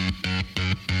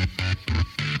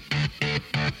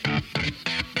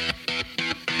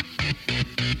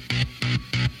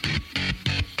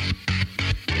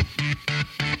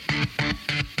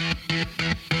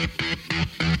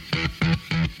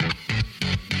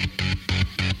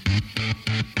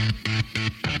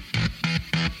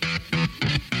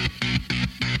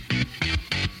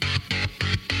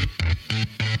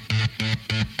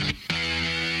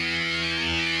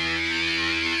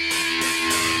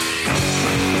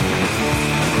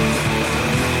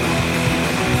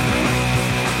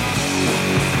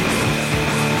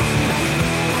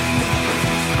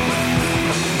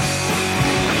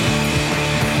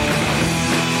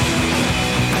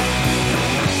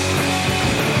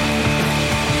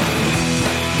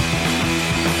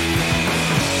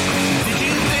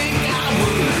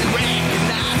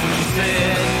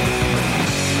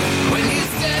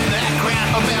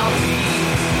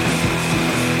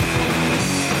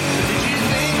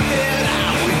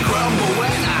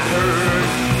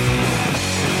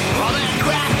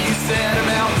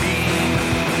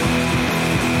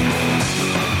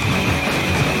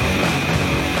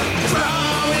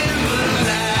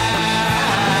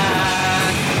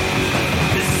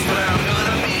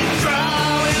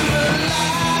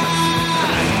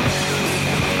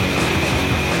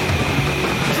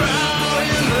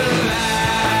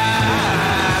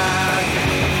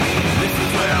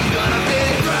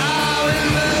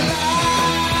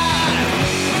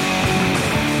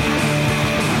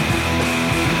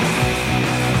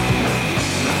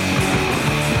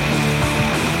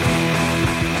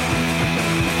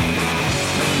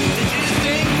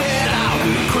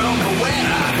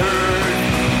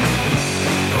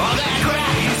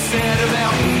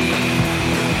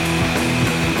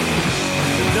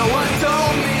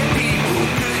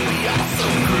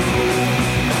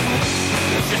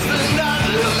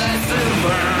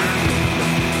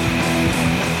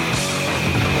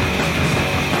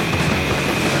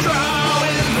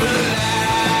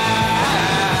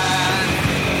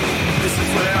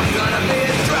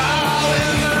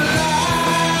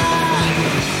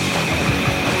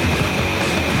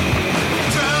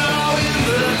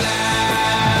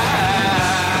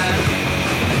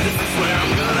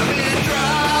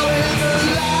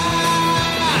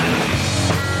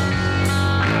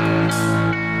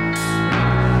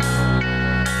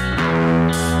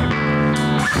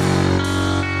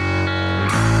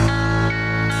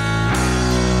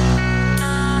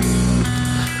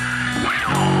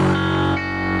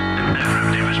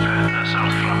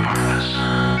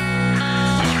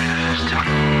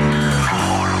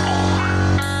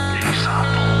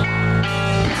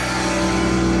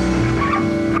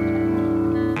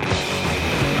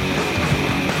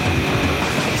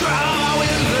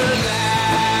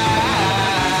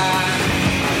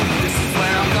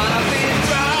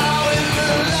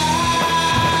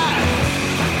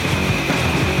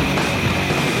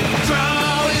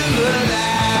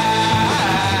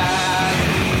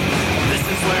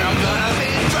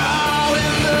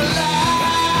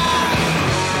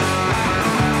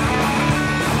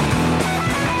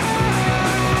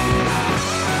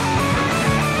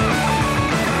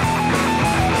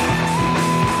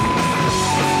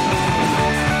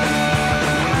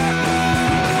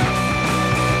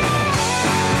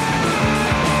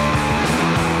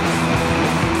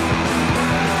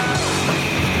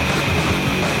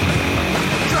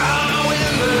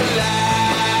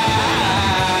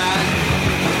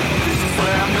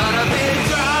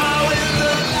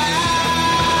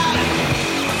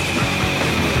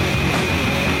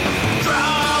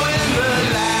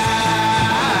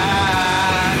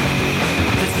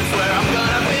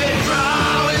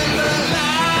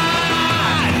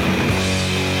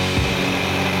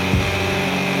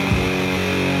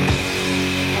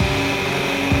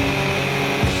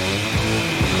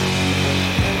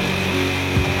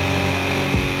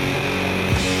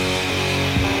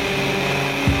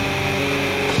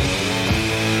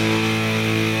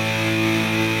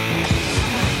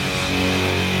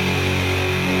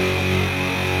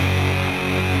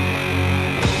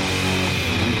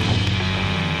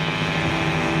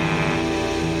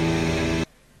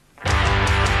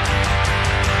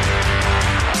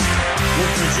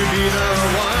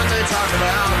 they talk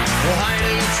about? Well,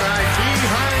 hiding inside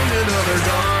behind another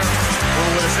door.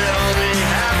 Well, is it all the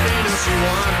happiness you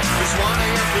want? Just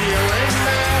wanting a feeling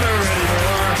better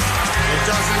anymore. It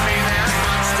doesn't mean that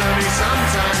much to me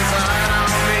sometimes. I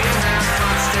don't mean that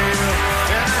much to you.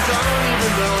 And I don't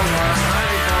even know what I'm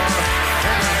hiding for.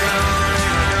 And I don't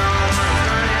even know what I'm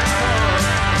hiding for.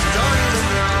 Don't even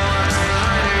know what I'm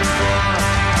hiding for.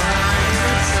 I'm hiding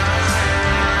inside.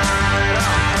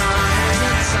 I'm crying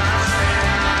inside.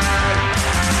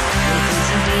 Well, could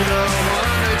you be the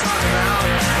one they talk about?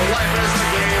 Well, life is a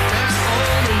game that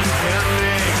only you can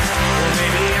make. Well,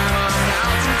 maybe I'm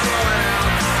about to throw it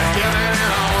out. I've given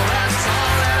it all, that's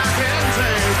all that I can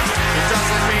take. It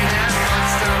doesn't mean that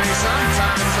much to me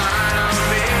sometimes. I don't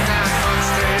mean that much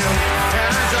to you.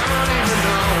 And I don't even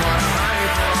know what I'm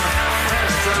hiding for. And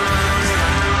I don't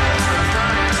even know what I'm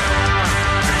hiding for.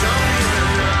 I don't even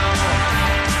know.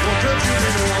 Well, could you be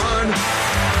the one?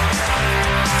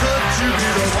 Could you be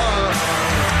the one?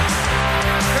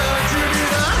 Could you be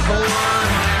the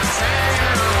one that's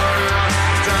hanging around?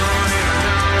 Don't even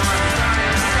know what I'm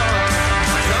hiding for.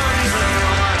 I don't even know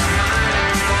what I'm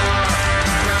hiding for. I'm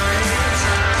crying inside. I'm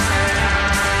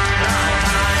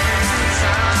hiding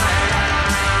inside.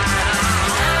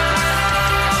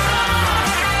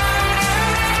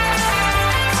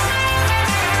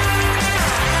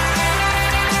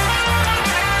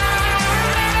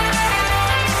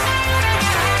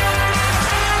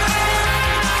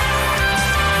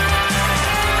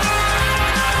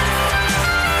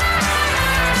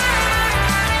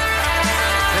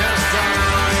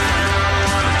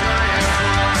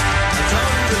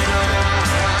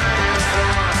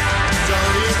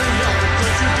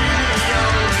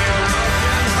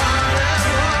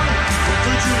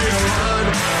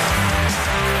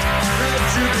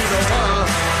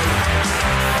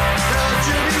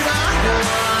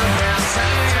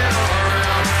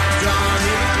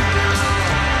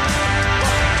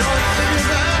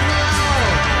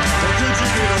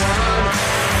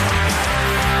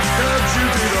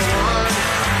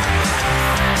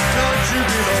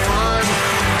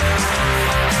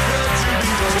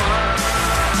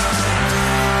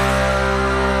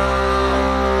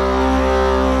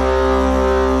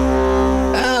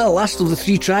 Last of the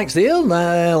three tracks there.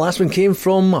 The last one came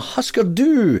from Husker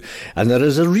Du, and there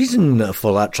is a reason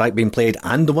for that track being played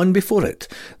and the one before it.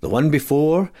 The one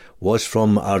before was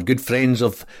from our good friends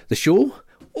of the show,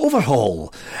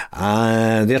 Overhaul.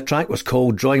 Their track was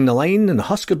called Drawing the Line, and the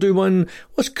Husker Du one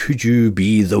was Could You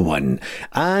Be the One?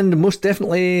 And most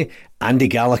definitely Andy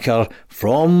Gallagher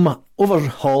from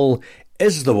Overhaul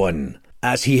is the one,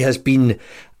 as he has been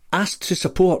asked to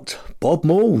support Bob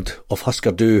Mould of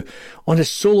Husker Du on his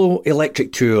solo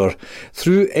electric tour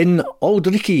through in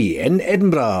Aldrickie in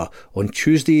Edinburgh on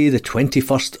Tuesday the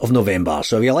 21st of November.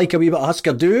 So if you like a wee bit of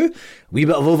Husker Du, a wee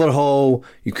bit of Overhaul,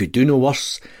 you could do no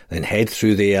worse than head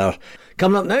through there.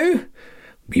 Coming up now,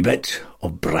 wee bit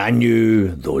of brand new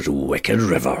Those Wicked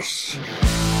Rivers.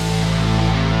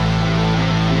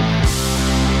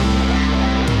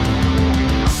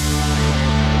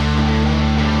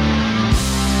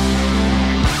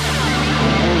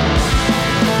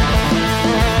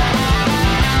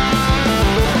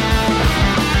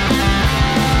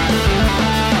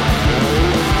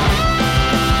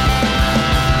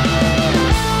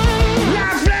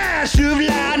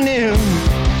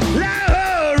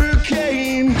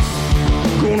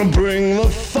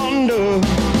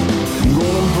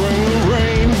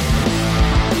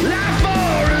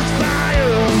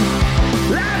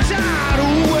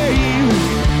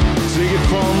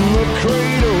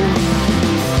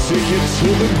 To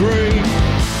the grave.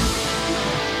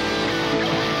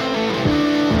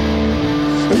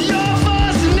 Your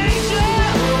force of nature.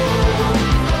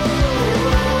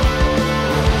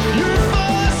 Your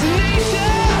force of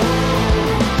nature.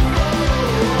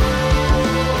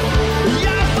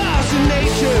 Your force of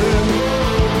nature.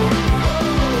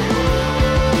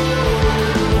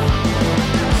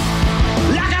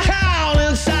 Like a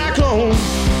howling cyclone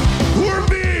or a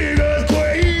big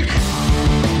earthquake,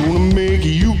 gonna make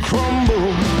you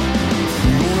crumble.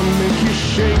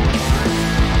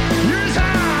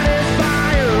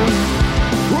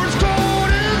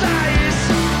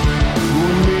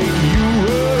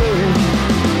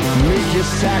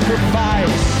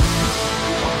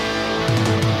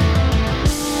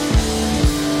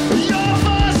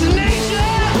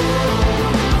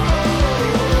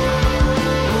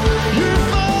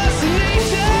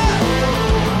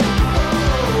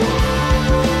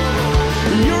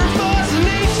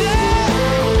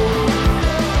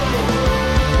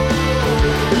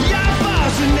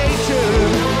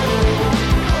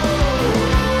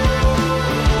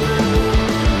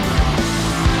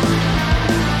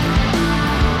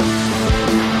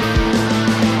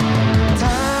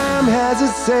 does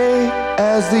it say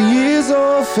as the years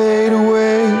all fade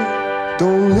away?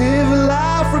 Don't live a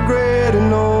life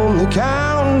regretting, only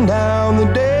counting down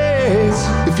the days.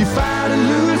 If you fight a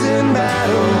losing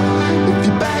battle, if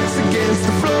your back's against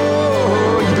the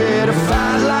floor, you better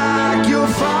fight like your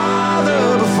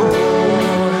father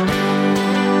before,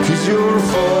 'cause you're a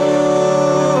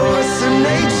force of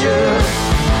nature.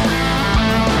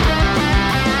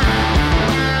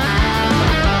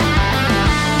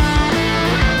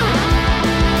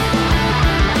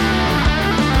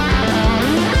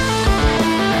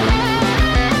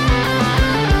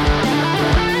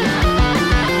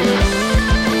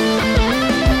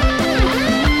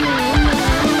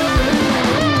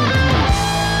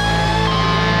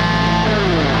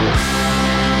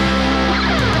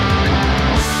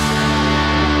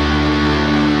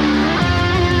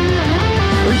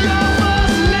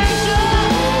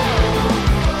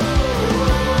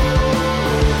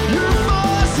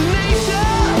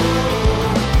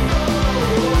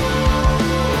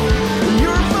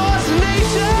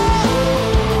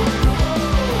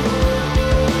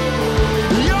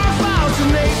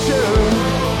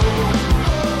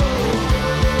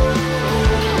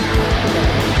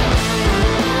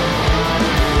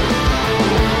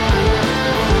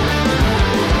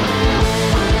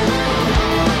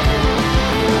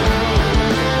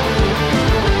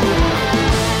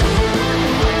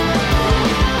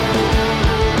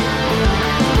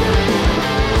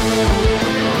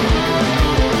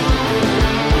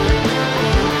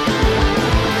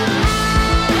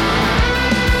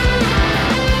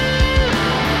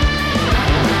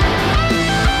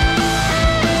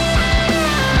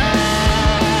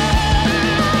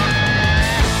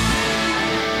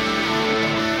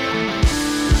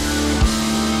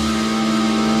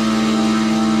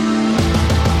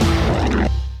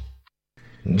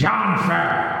 John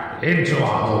fell into a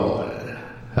hole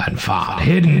and found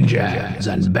hidden gems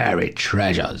and buried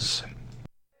treasures.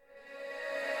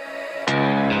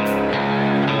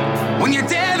 When you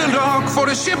dare to look for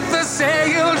the ship that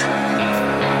sailed,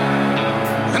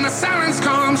 and the sirens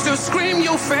come to scream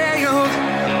you failed,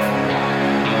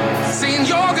 saying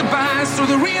your goodbyes through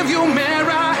the rearview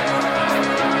mirror,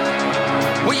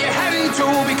 where you're heading to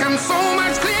becomes so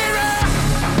much clearer.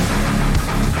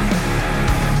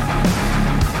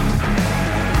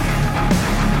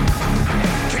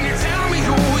 Can you tell me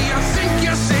who you think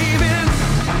you're saving?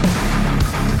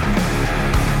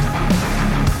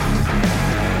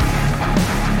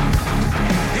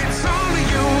 It's only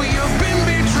you you've been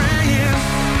betraying.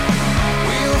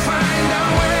 We'll find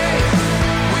our way.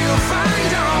 We'll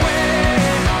find our way.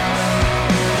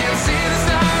 Can't see the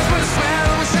stars, but I swear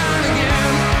we'll shine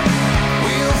again.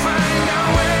 We'll find our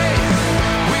way.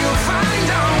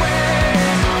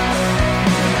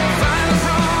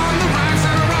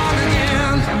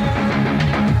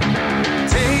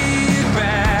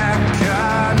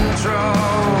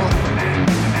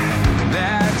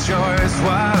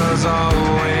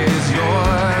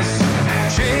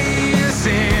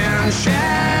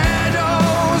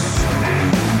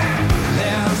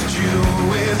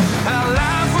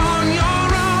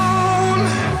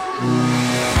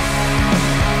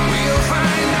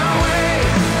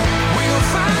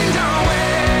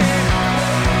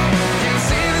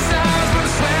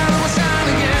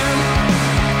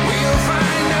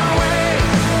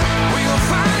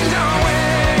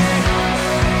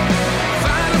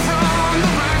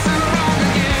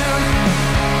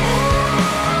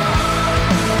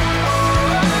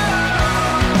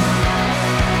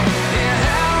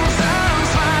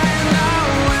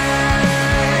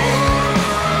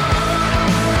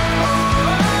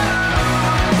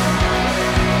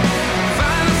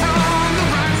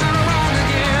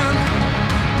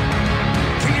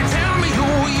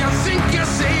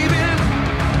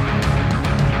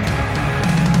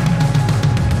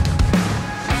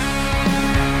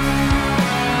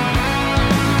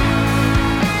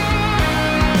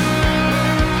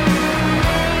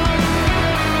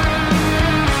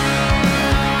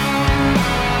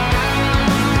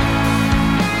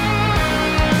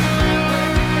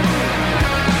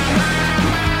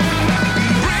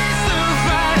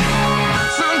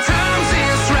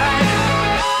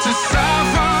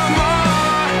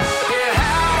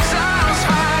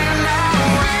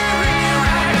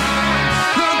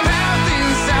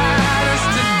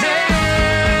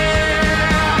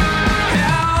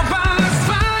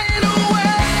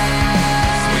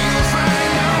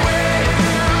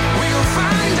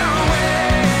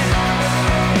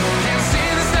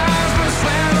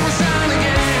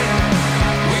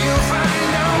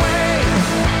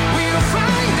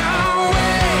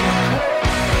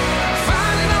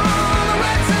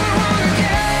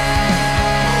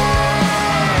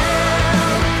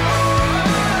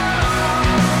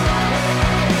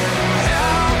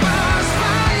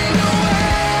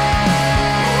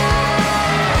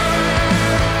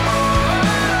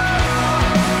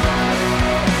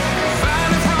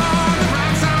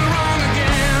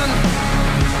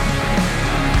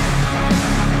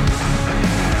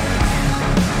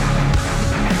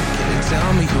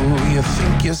 you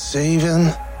think you're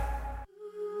saving.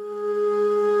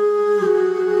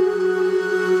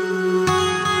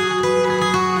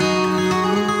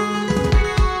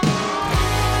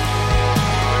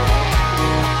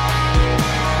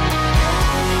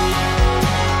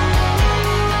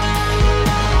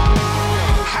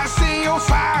 I see your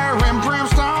fire and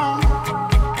brimstone.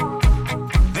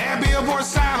 That billboard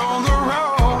sign on the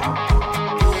road.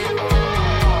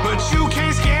 But you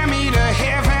can't scare me to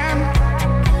heaven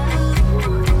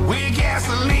with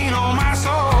gasoline on my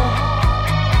soul.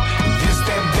 This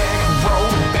that back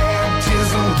road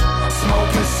baptism,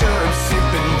 smoking syrup,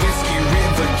 sipping whiskey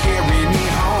river, carry me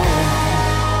home.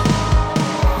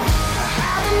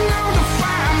 I've been known to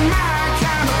find my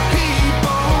kind of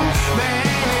people. They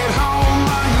ain't at home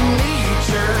underneath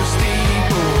church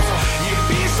steeples. You'd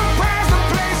be surprised the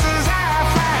places I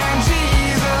find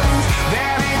Jesus.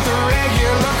 That ain't the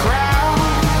regular crowd.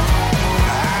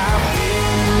 I've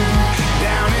been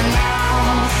down and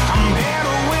out. I'm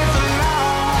better with the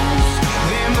lost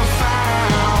than the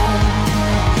found.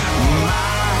 My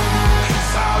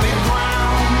solid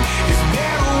ground is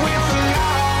better with the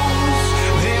lost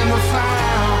than the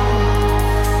found.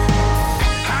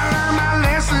 I learned my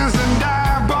lessons in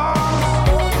dive bars.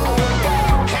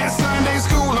 Had Sunday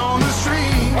school on the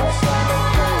streets.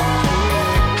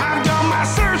 I've done my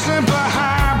searching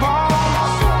behind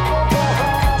bars.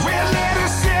 Red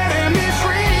letters setting me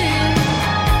free.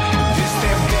 This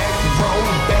that back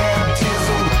road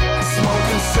baptism,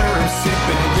 smoking syrup,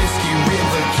 sipping whiskey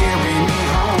river, carry me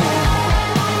home.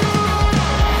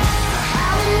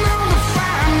 I've been known to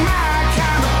find my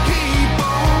kind of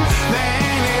people. They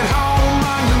ain't at home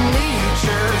underneath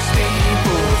church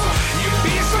steeples. You'd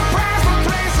be surprised the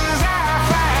places I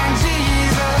find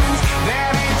Jesus.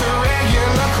 That ain't the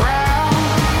regular crowd.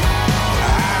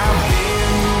 I've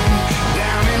been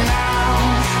down and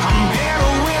out. I'm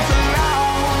better with the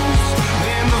lost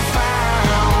than the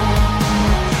found.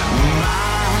 My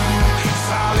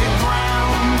solid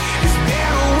ground is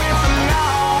better with the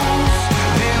lost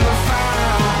than the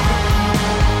found.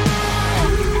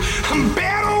 I'm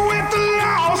better with the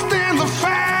lost than the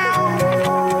found.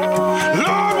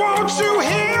 Lord, won't you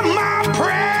hear my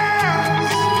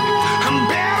prayers? I'm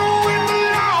better with the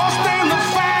lost than the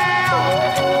found.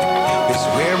 It's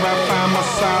where I find my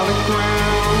solid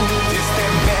ground. It's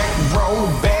that back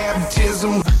road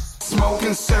baptism,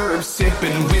 smoking syrup,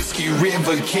 sipping whiskey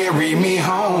river, carry me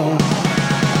home.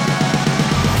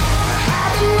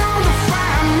 I've been known to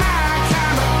find my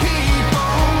kind of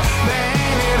people. They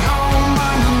ain't at home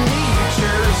underneath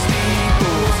church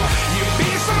steeples. You'd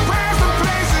be surprised the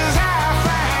places I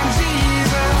find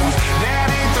Jesus. That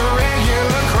ain't the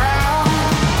regular crowd.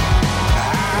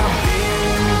 I've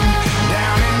been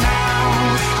down and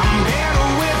out. I'm better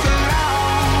with the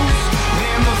lost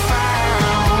than the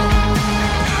found.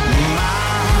 My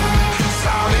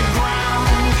solid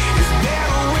ground is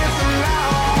better with the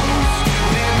lost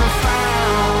than the found.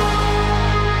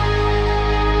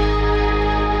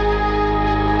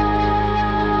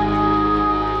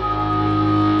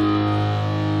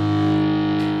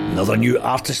 Another new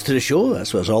artist to the show,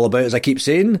 that's what it's all about, as I keep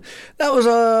saying. That was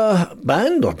a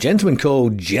band or gentleman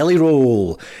called Jelly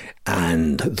Roll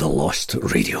and The Lost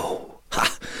Radio.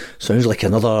 Ha! Sounds like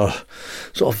another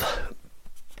sort of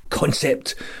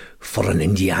concept for an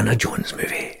Indiana Jones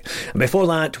movie. And before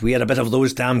that, we had a bit of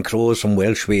Those Damn Crows from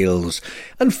Welsh Wales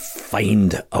and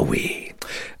Find a Way.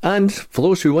 And for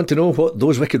those who want to know what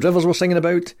Those Wicked Rivers were singing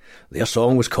about, their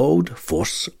song was called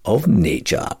Force of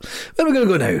Nature. Where are we going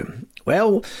to go now?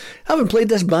 Well, haven't played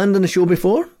this band on the show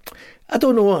before. I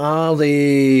don't know, are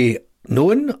they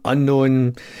known,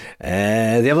 unknown?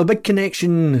 They have a big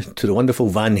connection to the wonderful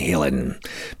Van Halen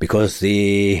because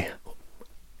they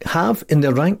have in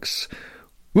their ranks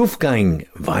Wolfgang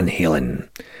Van Halen.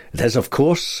 It is, of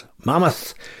course,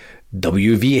 Mammoth,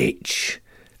 WVH,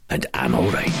 and I'm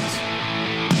Alright.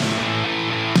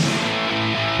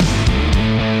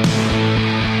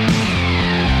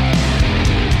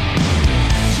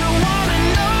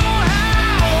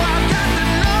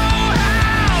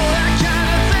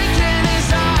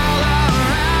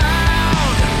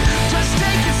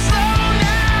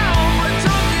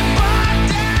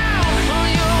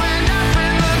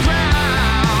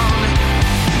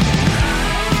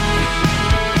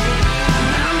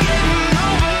 I'm getting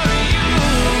over you.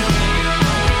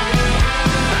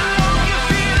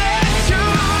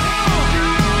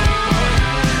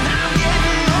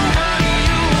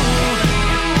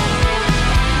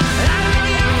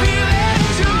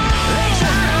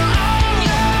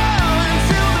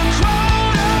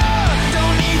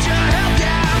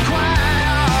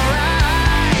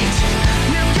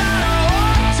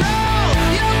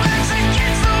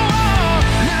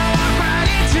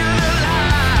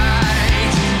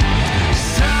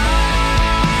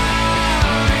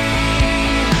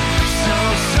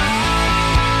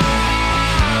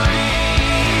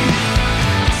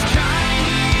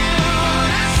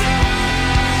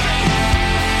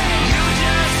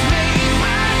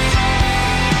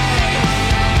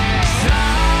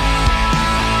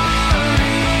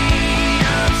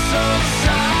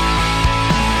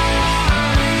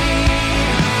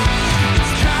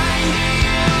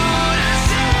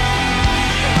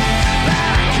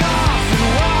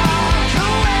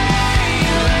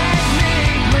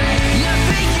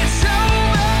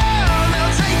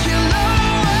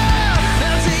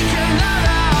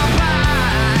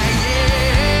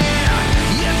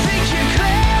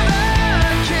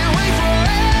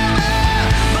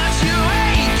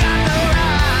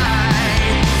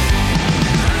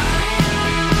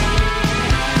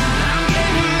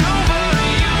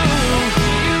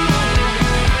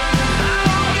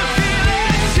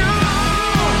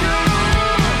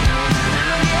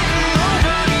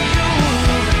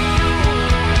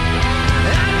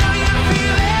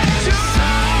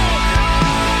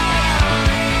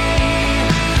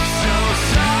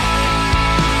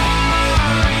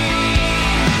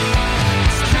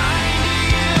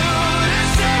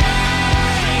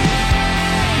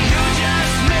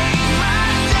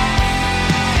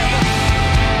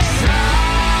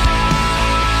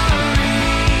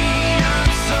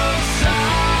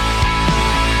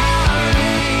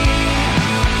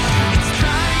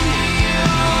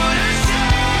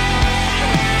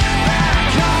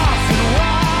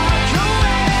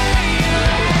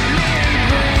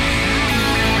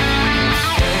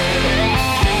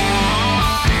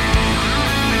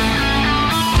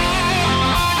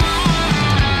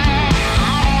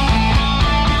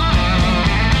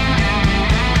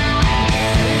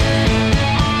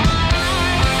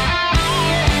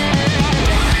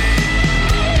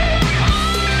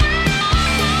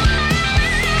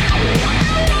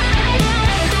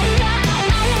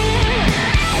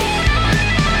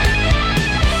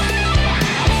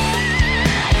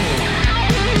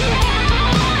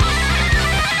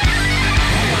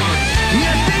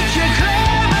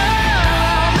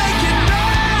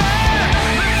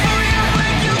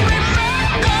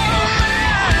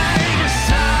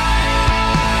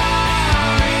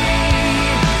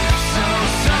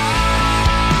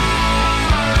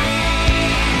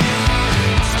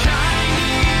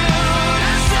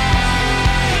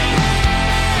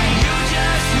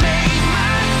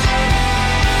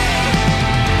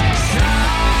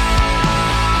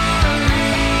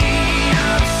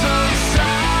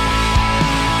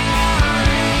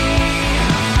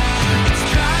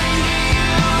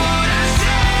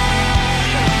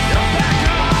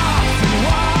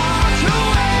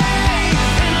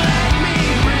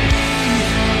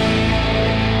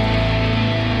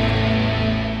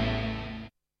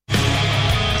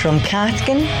 From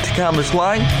Cathkin to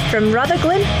Cambuslang, from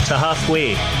Rutherglen to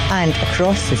halfway, and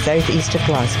across the southeast of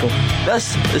Glasgow.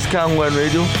 This is Camglen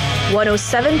Radio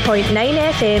 107.9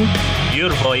 FM.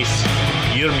 Your voice,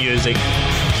 your music,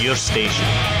 your station.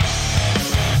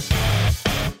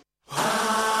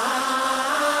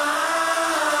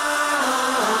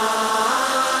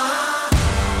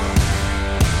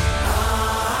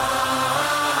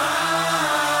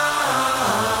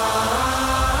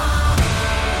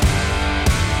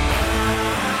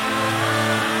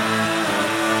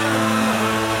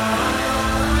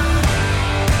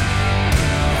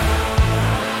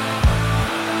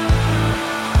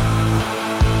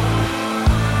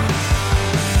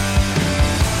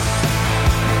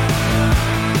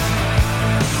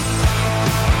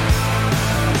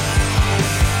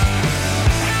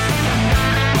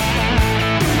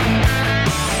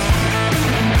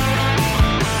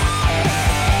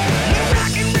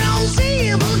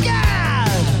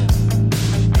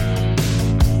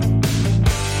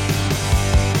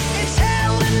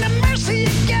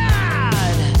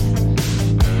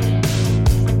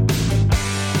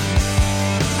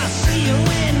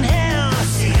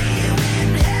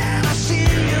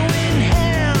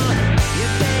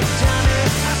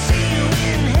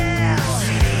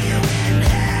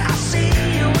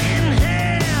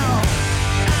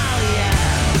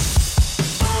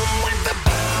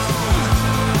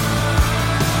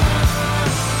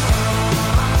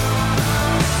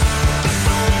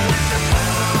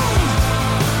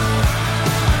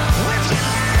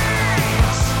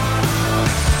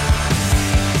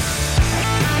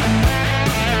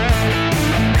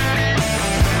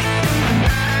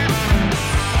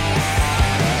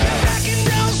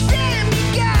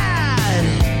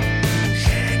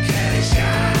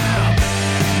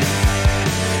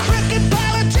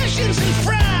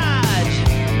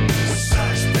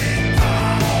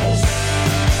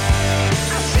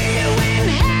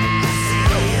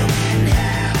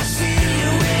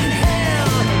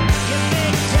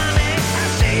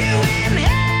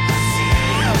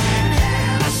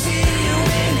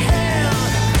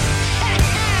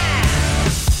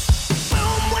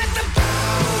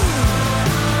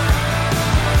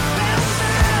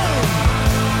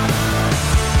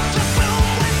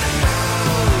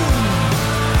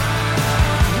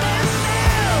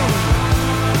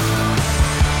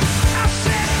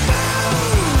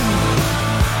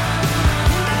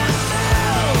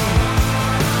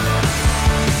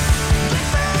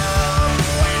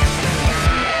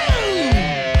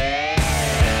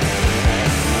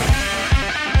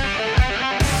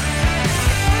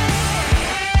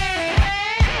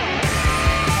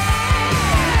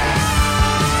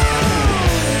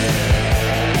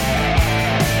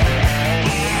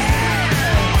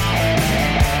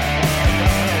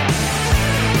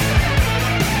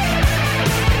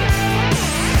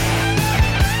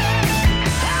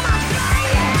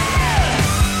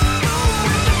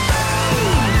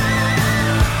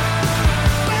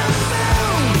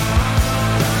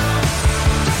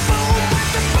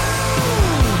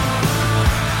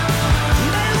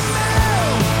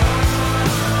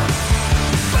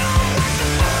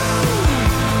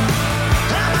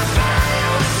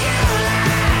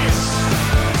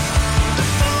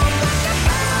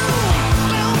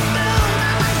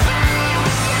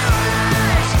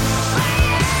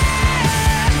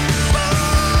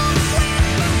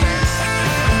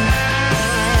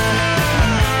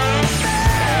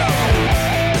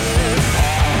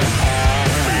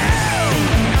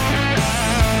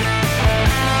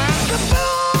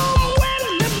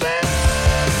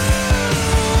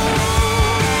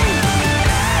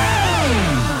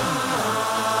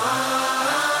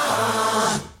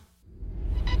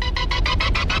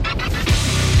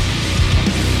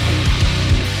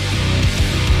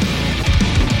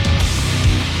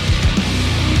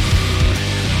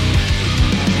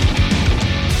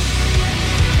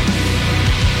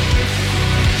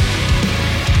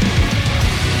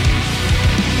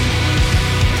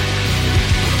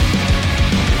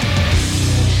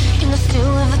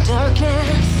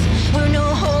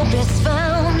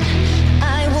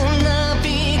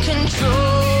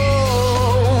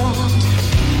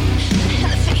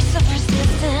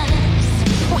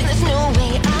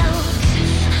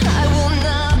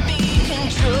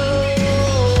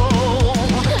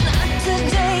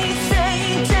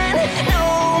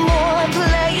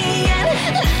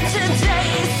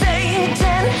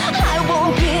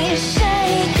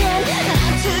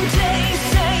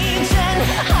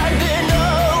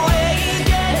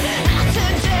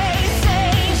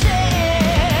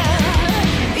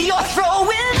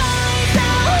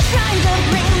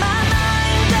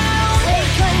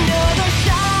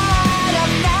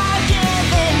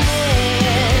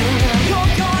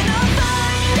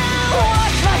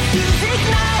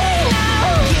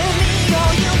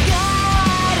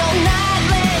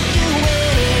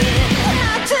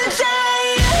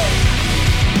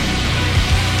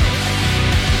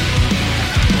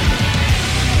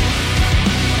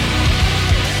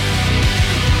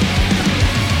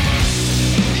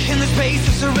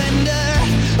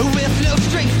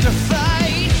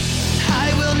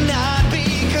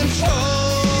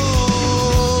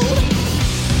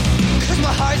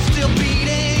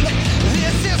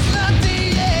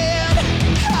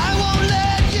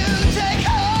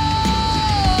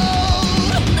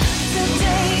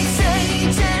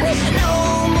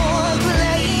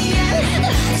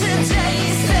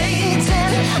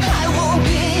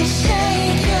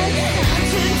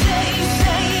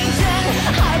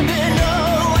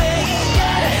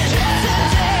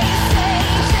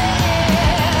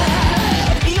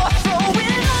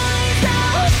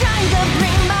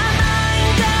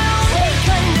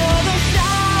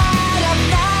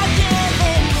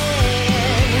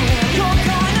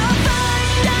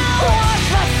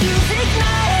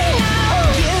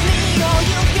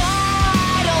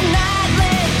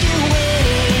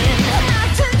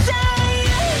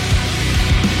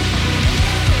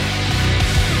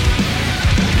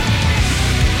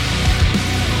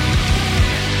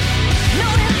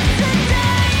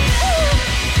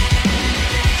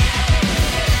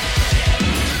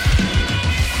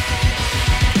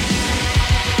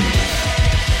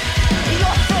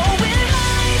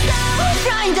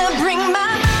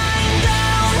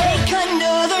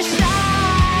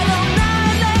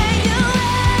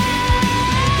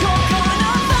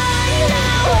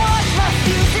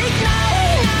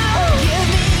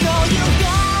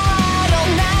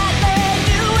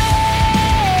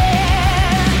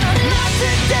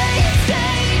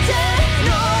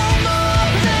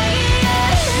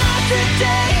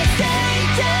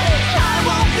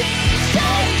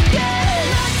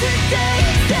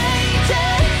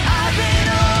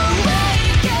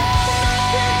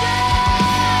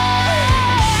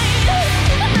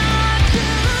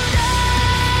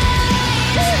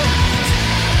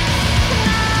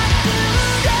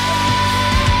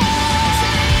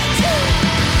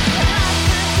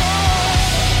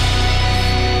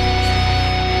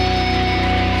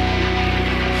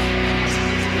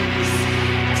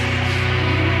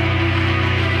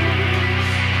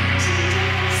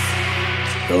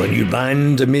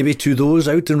 band, maybe to those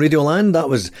out in Radioland. That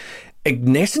was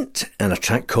Ignescent and a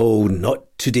track called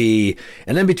Not Today.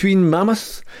 And in between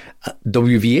Mammoth,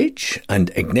 WVH and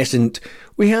Ignescent,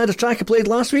 we had a track I played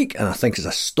last week, and I think it's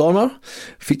a stormer.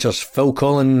 Features Phil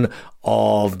Collen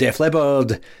of Def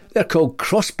Leppard. They're called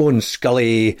Crossbone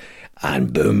Scully,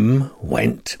 and boom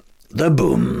went the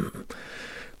boom.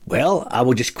 Well, I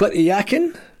will just quit the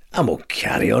yakking and we'll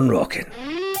carry on rocking.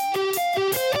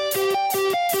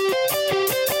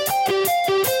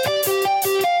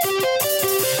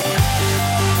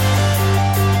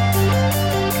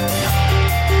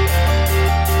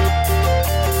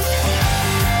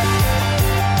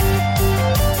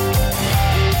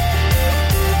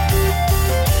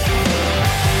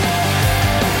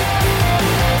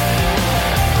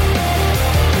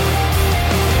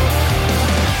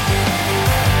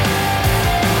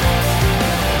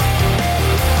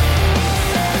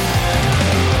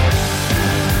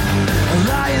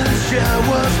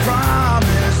 Was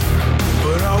promised,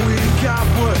 but all we got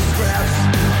was scraps.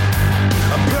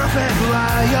 A perfect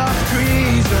lie of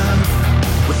treason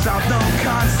without no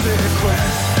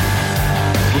consequence.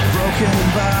 We're broken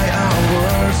by our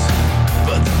words,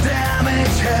 but the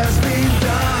damage has been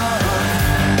done.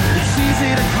 It's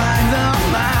easy to climb the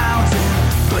mountain,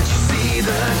 but you see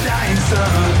the dying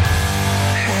sun.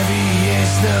 Heavy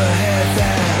is the head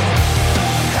that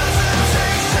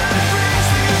hesitation brings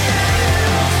the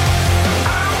end.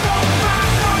 I won't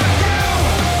fight for you.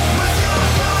 With your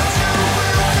blood you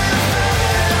will defend.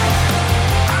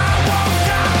 I won't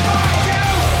die for you.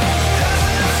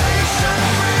 Hesitation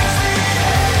brings the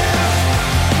end.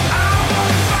 I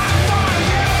won't fight for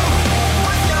you.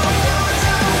 With your blood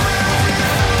you will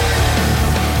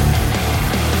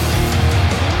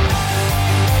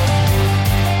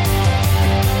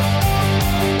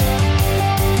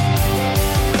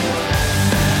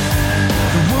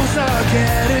are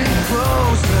getting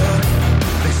closer.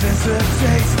 They sense the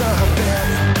taste of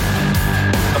death.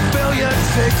 A failure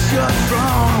takes your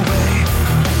throne away,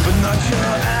 but not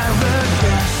your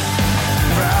arrogance.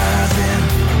 Rising,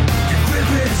 your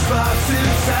grip is far too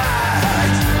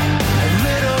tight. A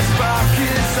little spark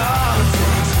is all it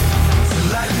takes to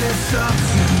light this up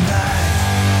tonight.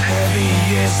 Heavy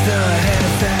is the head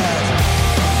that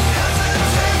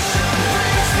hesitation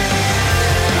brings the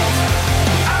end.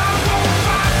 I won't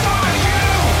fight for you.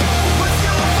 With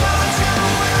your blood you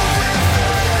will defend.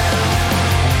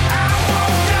 I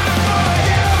won't die for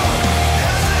you.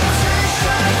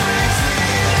 Hesitation brings the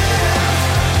end.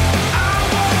 I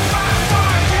won't fight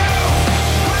for you.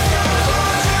 With your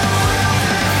blood you will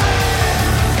defend.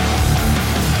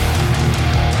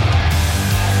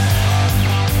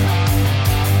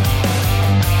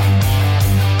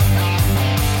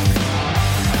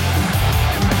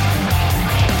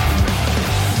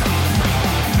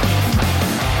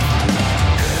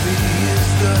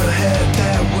 The head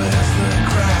that wears the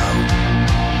crown.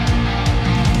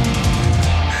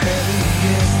 Heavy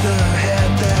is the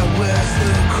head that wears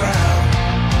the crown.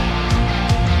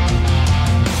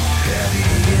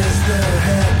 Heavy is the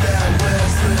head that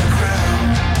wears the crown.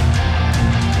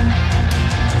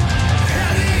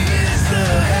 Heavy is the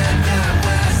head that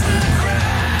wears the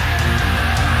crown.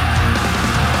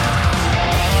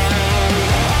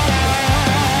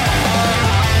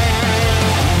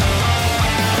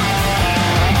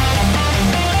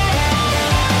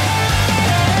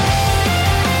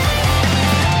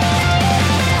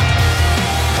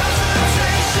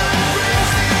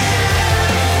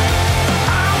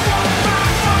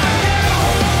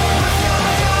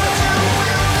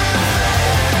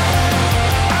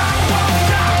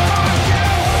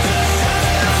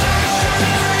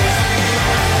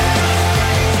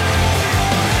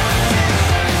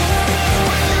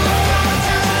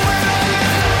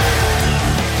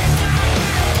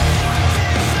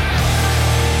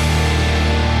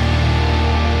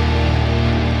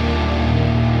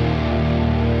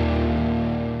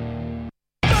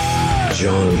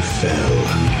 John fell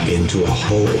into a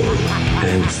hole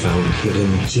and found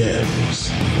hidden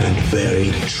gems and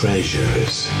buried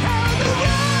treasures.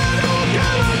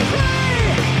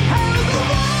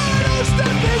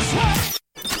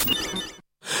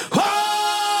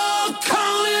 Oh,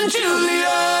 calling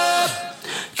Julia,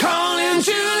 calling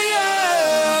Julia,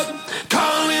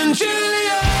 calling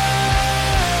Julia.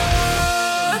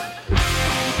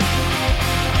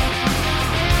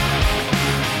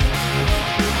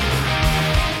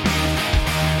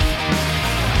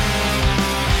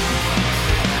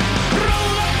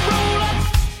 Roll up,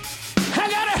 I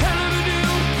got a hell to do.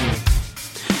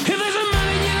 If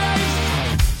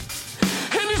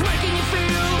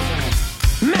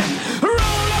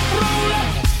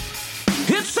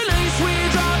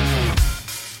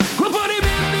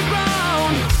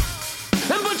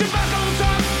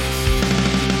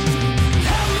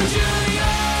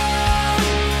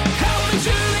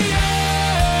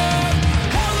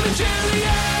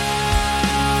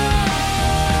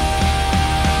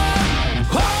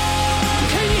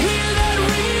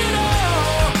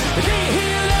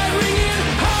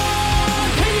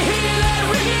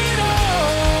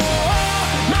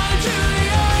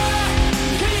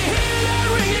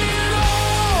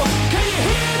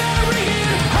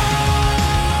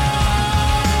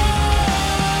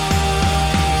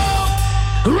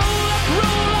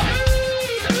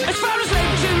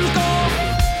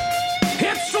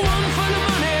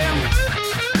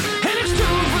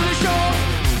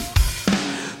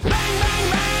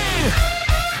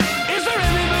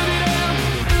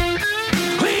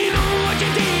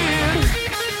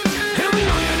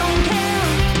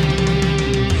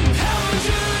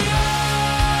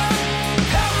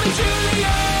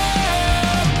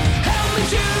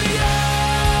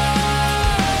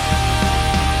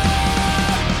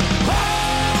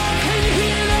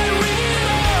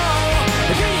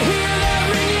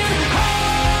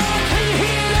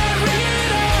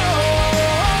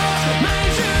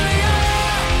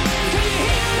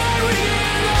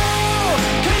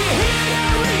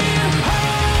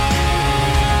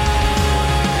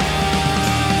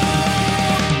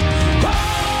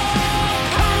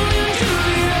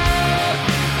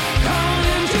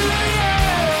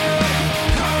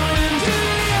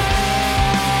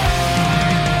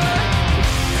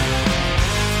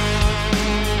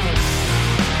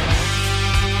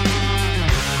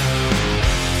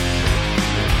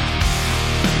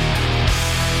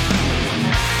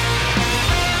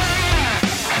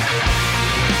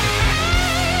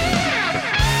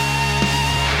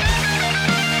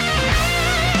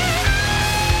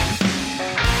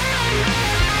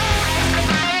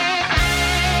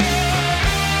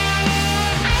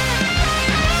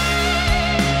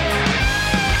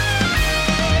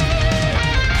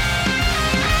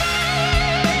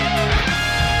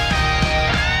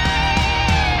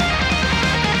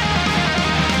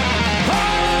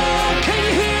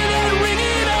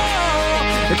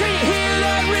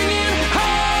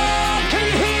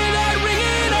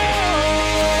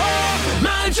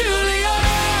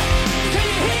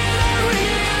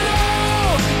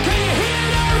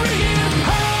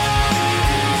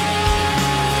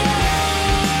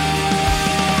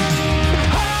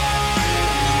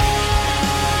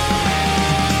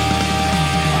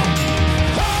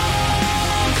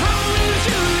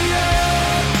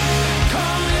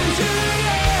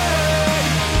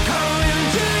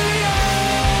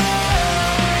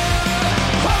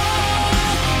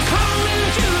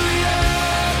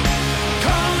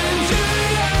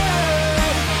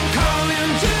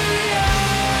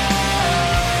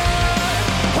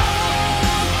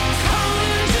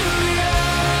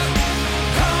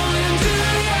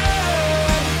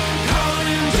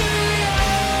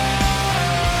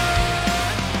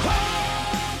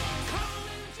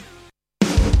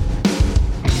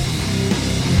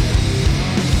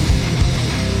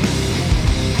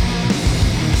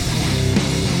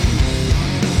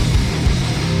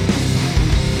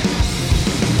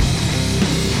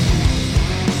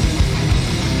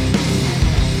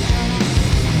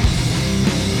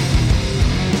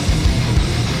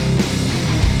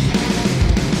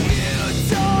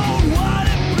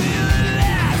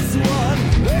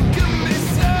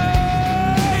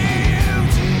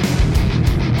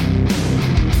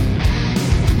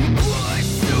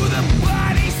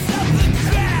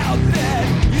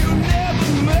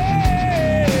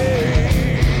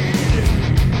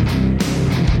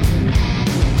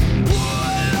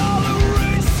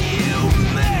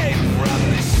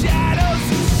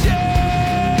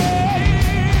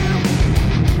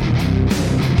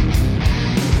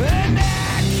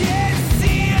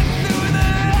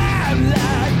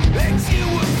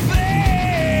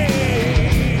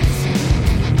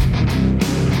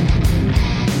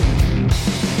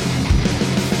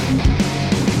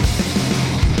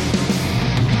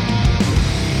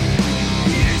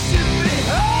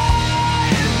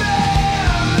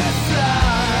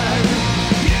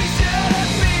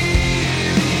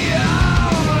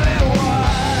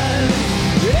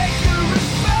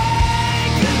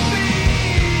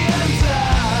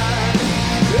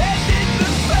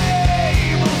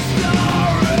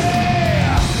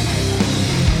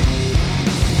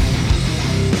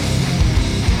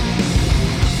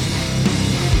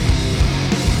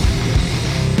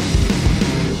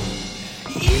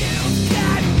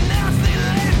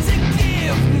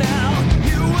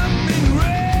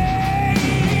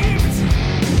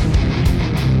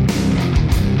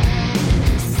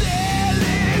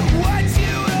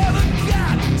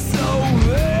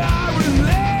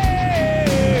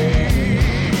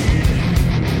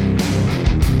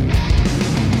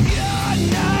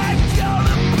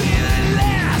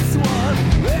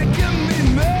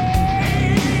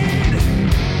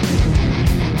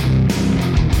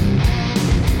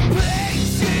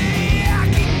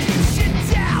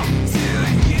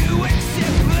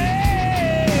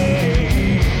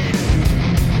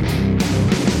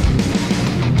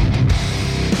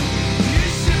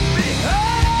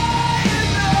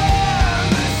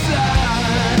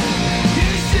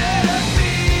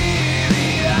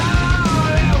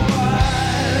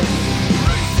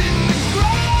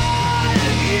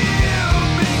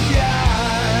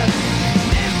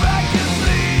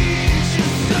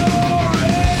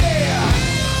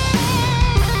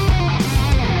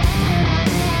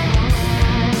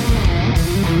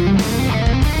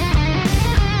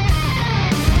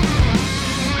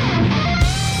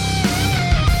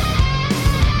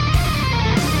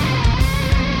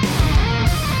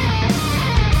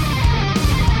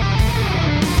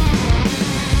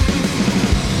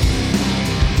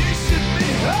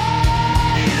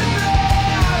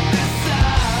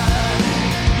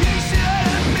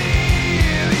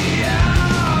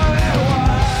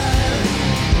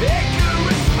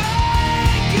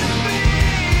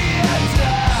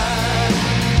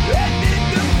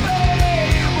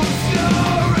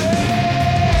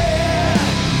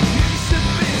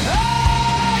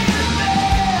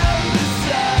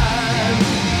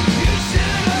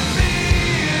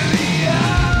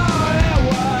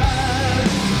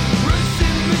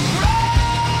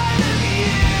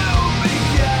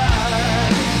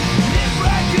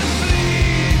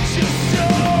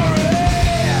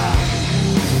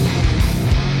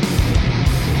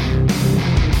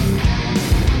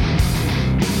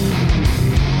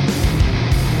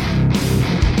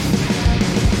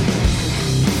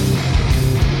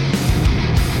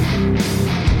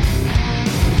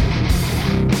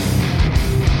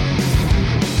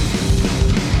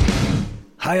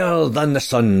Higher Than the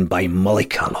Sun by Molly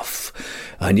Karloff.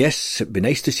 And yes, it'd be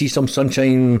nice to see some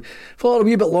sunshine for a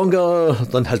wee bit longer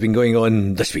than has been going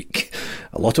on this week.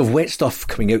 A lot of wet stuff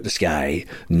coming out the sky,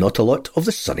 not a lot of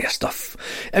the sunnier stuff.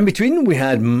 In between, we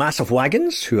had Massive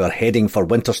Wagons, who are heading for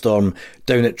Winterstorm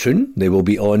down at Troon. They will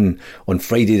be on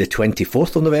Friday the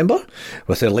 24th of November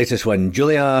with their latest one,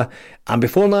 Julia. And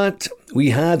before that,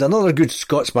 we had another good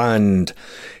Scots band,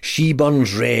 She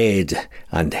Burns Red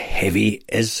and Heavy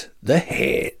Is the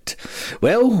Head.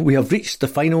 Well, we have reached the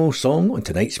final song on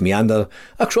tonight's meander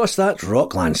across that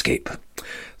rock landscape.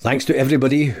 Thanks to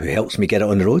everybody who helps me get it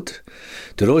on the road.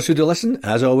 To those who do listen,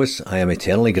 as always, I am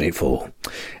eternally grateful.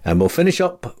 And we'll finish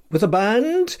up with a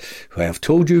band who I have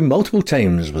told you multiple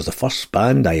times was the first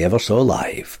band I ever saw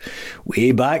live,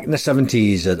 way back in the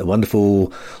 70s at the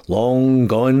wonderful,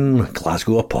 long-gone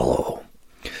Glasgow Apollo.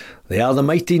 They are the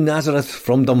mighty Nazareth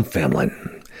from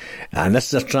Dunfermline, and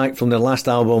this is a track from their last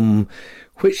album,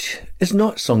 which is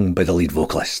not sung by the lead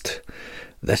vocalist.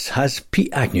 This has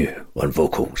Pete Agnew on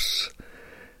vocals.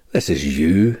 This is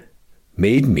You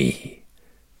Made Me.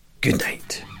 Good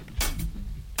night.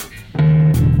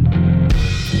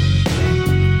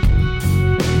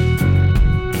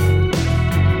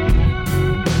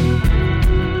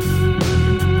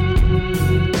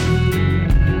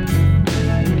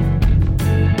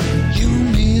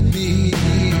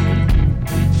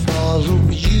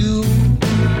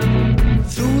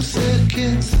 Thick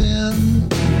and thin,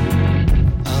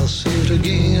 I'll say it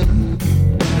again.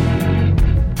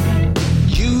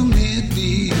 You made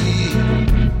me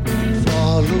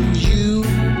follow you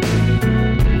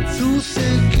through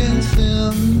thick and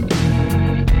thin.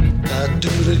 I'd do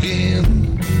it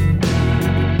again.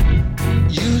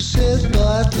 You said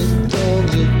by the dog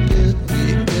that bit me,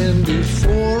 and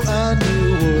before I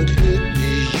knew what hit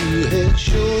me, you had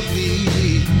showed me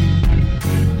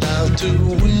how to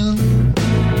win.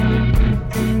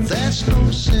 That's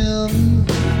no sin.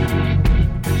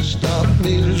 Stop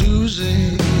me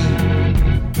losing.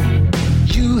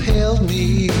 You held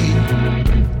me.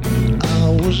 I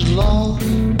was lost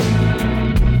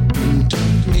and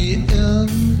took me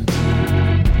in.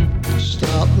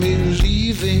 Stop me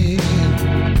leaving.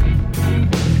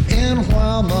 And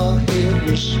while my head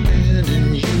was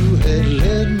spinning, you had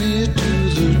led me to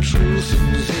the truth,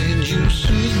 and then you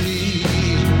soothed me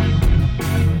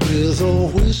with a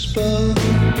whisper,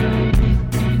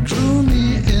 drew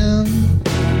me in,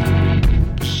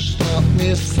 stopped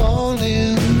me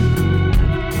falling.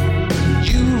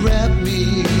 You wrapped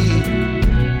me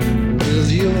with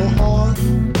your heart,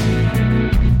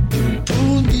 you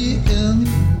pulled me in,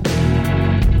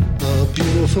 a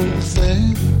beautiful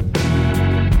thing.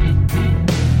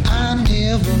 I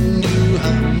never knew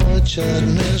how much I'd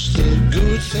missed the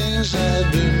good things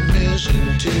I'd been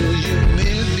missing till you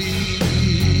made me.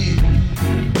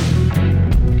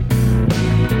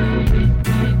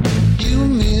 You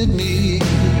made me.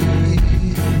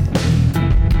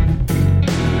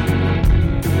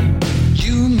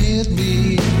 You made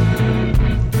me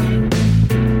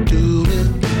do it.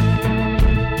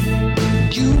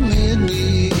 You made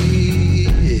me.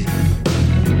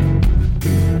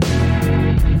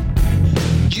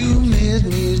 You made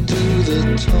me do the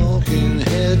talking,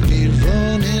 had me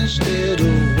run instead of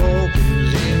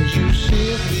walking. Then you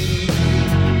saved me,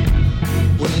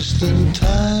 wasting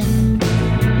time,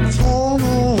 thrown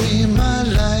away my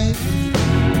life,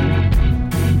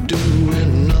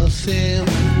 doing nothing.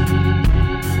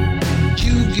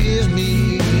 You gave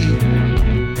me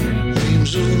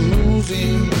dreams of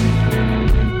moving,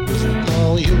 with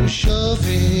all your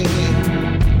shoving,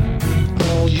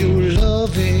 all your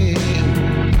loving.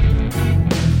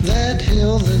 That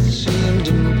hill that seemed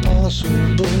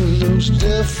impossible looks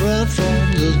different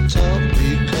from the top,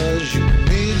 because you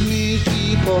made me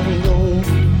keep on going.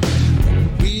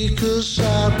 Because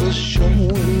I was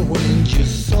showing when you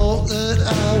thought that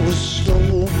I was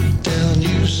slow down,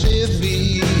 you saved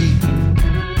me.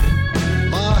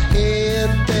 My head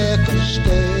back on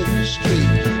steady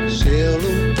straight,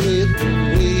 celebrate the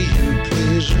way you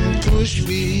please and push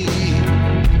me.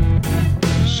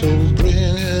 So bring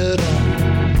it on.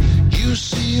 You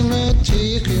see me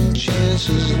taking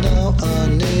chances now. I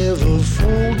never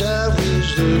fold, I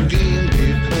raise the game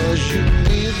because you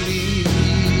made me.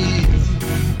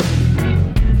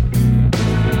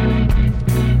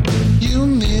 You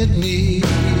made me.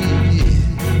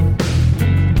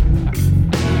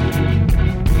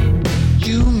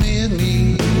 You made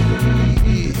me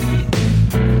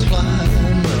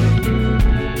climb up,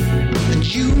 and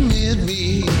you made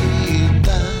me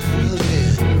dive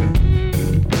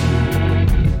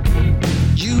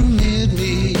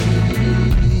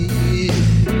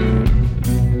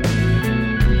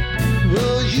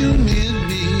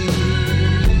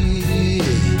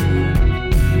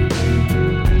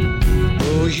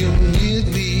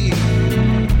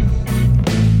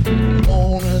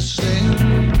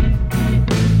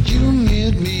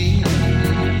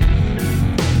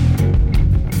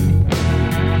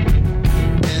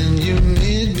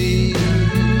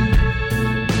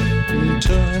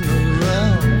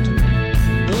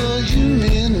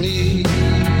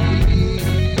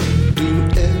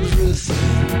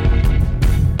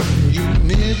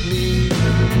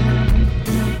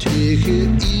Take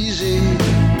it easy,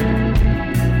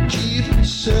 keep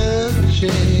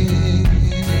searching.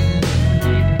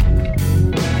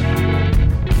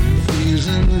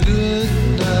 Feeling good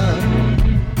now.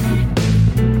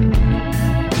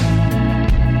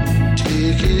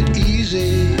 Take it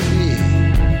easy.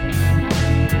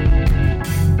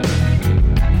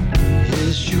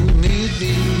 Yes, you need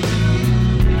me.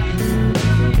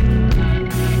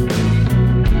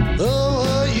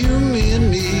 Oh, you need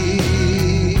me.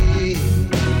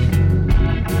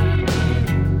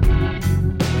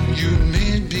 You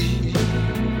need me.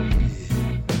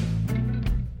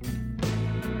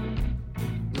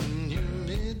 You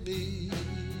need me.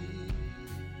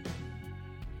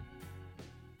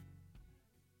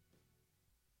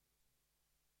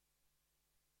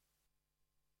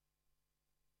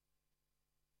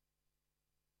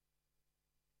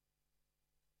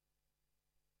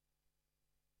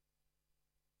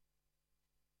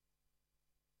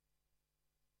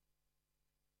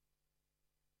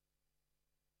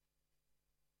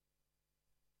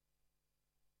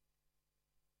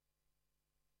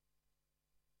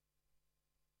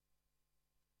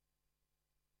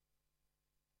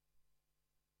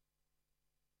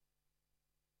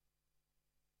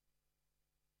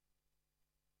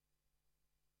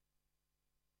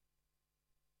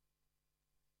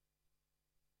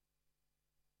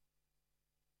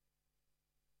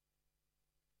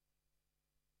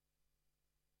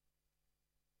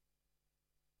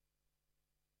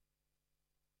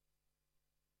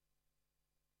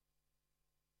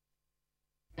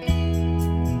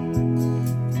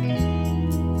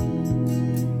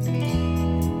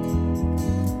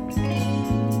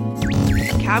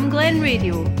 Cam Glen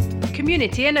Radio.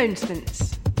 Community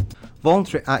announcements.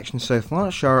 Voluntary Action South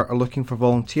Lanarkshire are looking for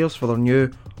volunteers for their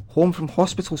new Home from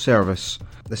Hospital service.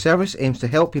 The service aims to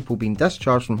help people being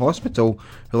discharged from hospital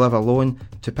who live alone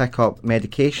to pick up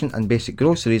medication and basic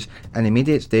groceries in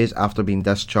immediate stays after being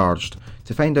discharged.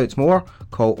 To find out more,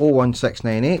 call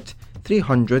 01698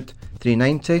 300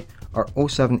 390 or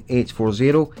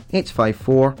 07840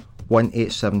 854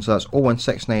 187. So that's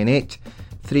 01698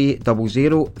 300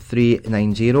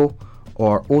 390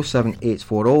 or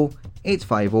 07840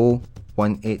 850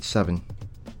 187.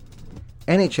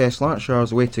 NHS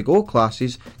Lanarkshire's Way to Go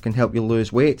classes can help you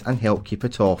lose weight and help keep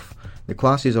it off. The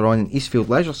classes are on in Eastfield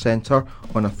Leisure Centre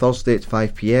on a Thursday at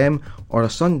 5pm or a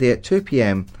Sunday at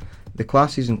 2pm. The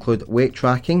classes include weight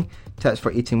tracking, tips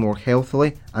for eating more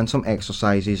healthily and some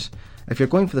exercises. If you're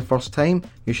going for the first time,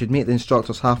 you should meet the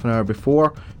instructors half an hour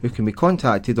before, who can be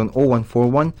contacted on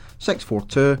 0141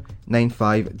 642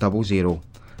 9500.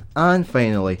 And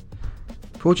finally,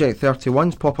 Project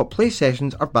 31's pop-up play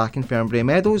sessions are back in Fernbrae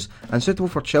Meadows and suitable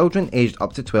for children aged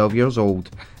up to 12 years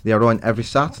old. They are on every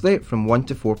Saturday from 1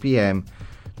 to 4pm.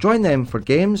 Join them for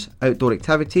games, outdoor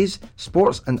activities,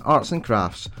 sports and arts and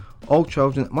crafts. All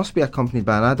children must be accompanied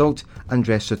by an adult and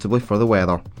dressed suitably for the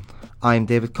weather. I'm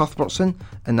David Cuthbertson,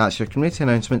 and that's your community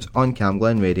announcements on Cam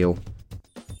Glen Radio.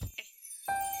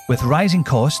 With rising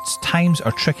costs, times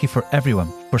are tricky for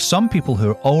everyone. For some people who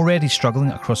are already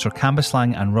struggling across our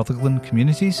Cambuslang and Rutherglen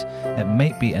communities, it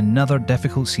might be another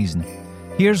difficult season.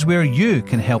 Here's where you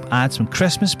can help add some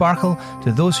Christmas sparkle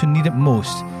to those who need it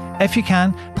most. If you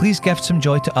can, please gift some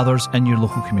joy to others in your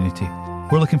local community.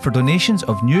 We're looking for donations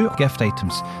of new gift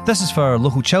items. This is for our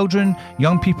local children,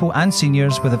 young people and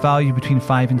seniors with a value between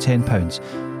 £5 and £10.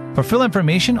 For full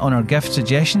information on our gift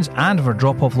suggestions and of our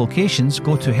drop-off locations,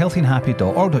 go to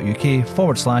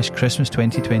healthyandhappy.org.uk/Christmas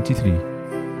 2023.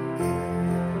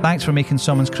 Thanks for making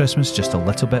someone's Christmas just a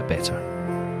little bit better.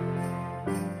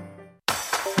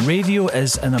 Radio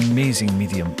is an amazing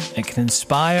medium. It can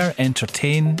inspire,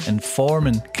 entertain, inform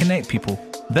and connect people.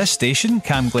 This station,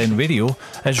 Cam Glen Radio,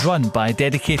 is run by a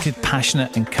dedicated,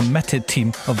 passionate and committed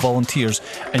team of volunteers,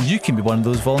 and you can be one of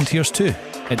those volunteers too.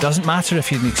 It doesn't matter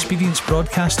if you're an experienced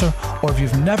broadcaster or if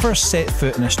you've never set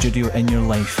foot in a studio in your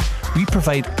life. We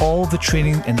provide all the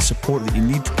training and support that you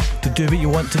need to do what you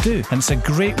want to do, and it's a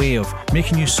great way of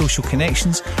making new social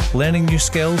connections, learning new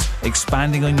skills,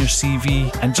 expanding on your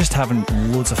CV and just having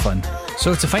loads of fun.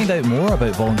 So to find out more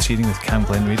about volunteering with Cam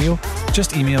Glen Radio,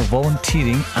 just email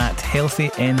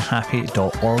volunteering@healthyandhappy.org.uk.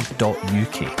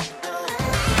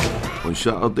 On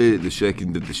Saturday, the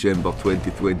 2nd of December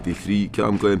 2023,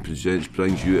 Cam Glen Presents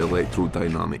brings you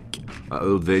Electrodynamic at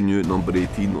our venue at number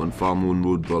 18 on Farmlone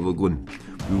Road, Rutherglen.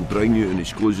 We will bring you an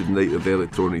exclusive night of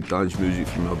electronic dance music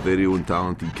from our very own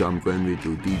talented Cam Glen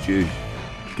Radio DJs.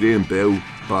 Graham Bell,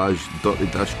 Baz, Dirty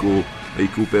Disco,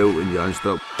 Michael Bell and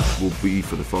Janster will be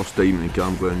for the first time in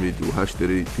Cam Glen Radio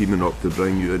history teaming up to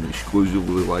bring you an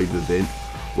exclusively live event,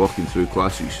 working through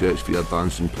classic sets for your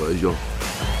dancing pleasure.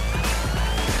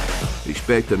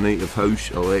 Expect a night of house,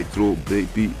 electro,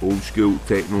 breakbeat, old school,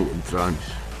 techno and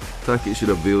trance. Tickets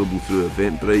are available through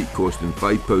Eventbrite, costing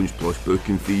 £5 plus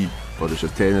booking fee, or there's a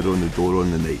tenner on the door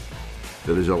on the night.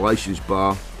 There is a licensed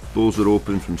bar. Doors are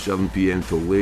open from 7 p.m till late.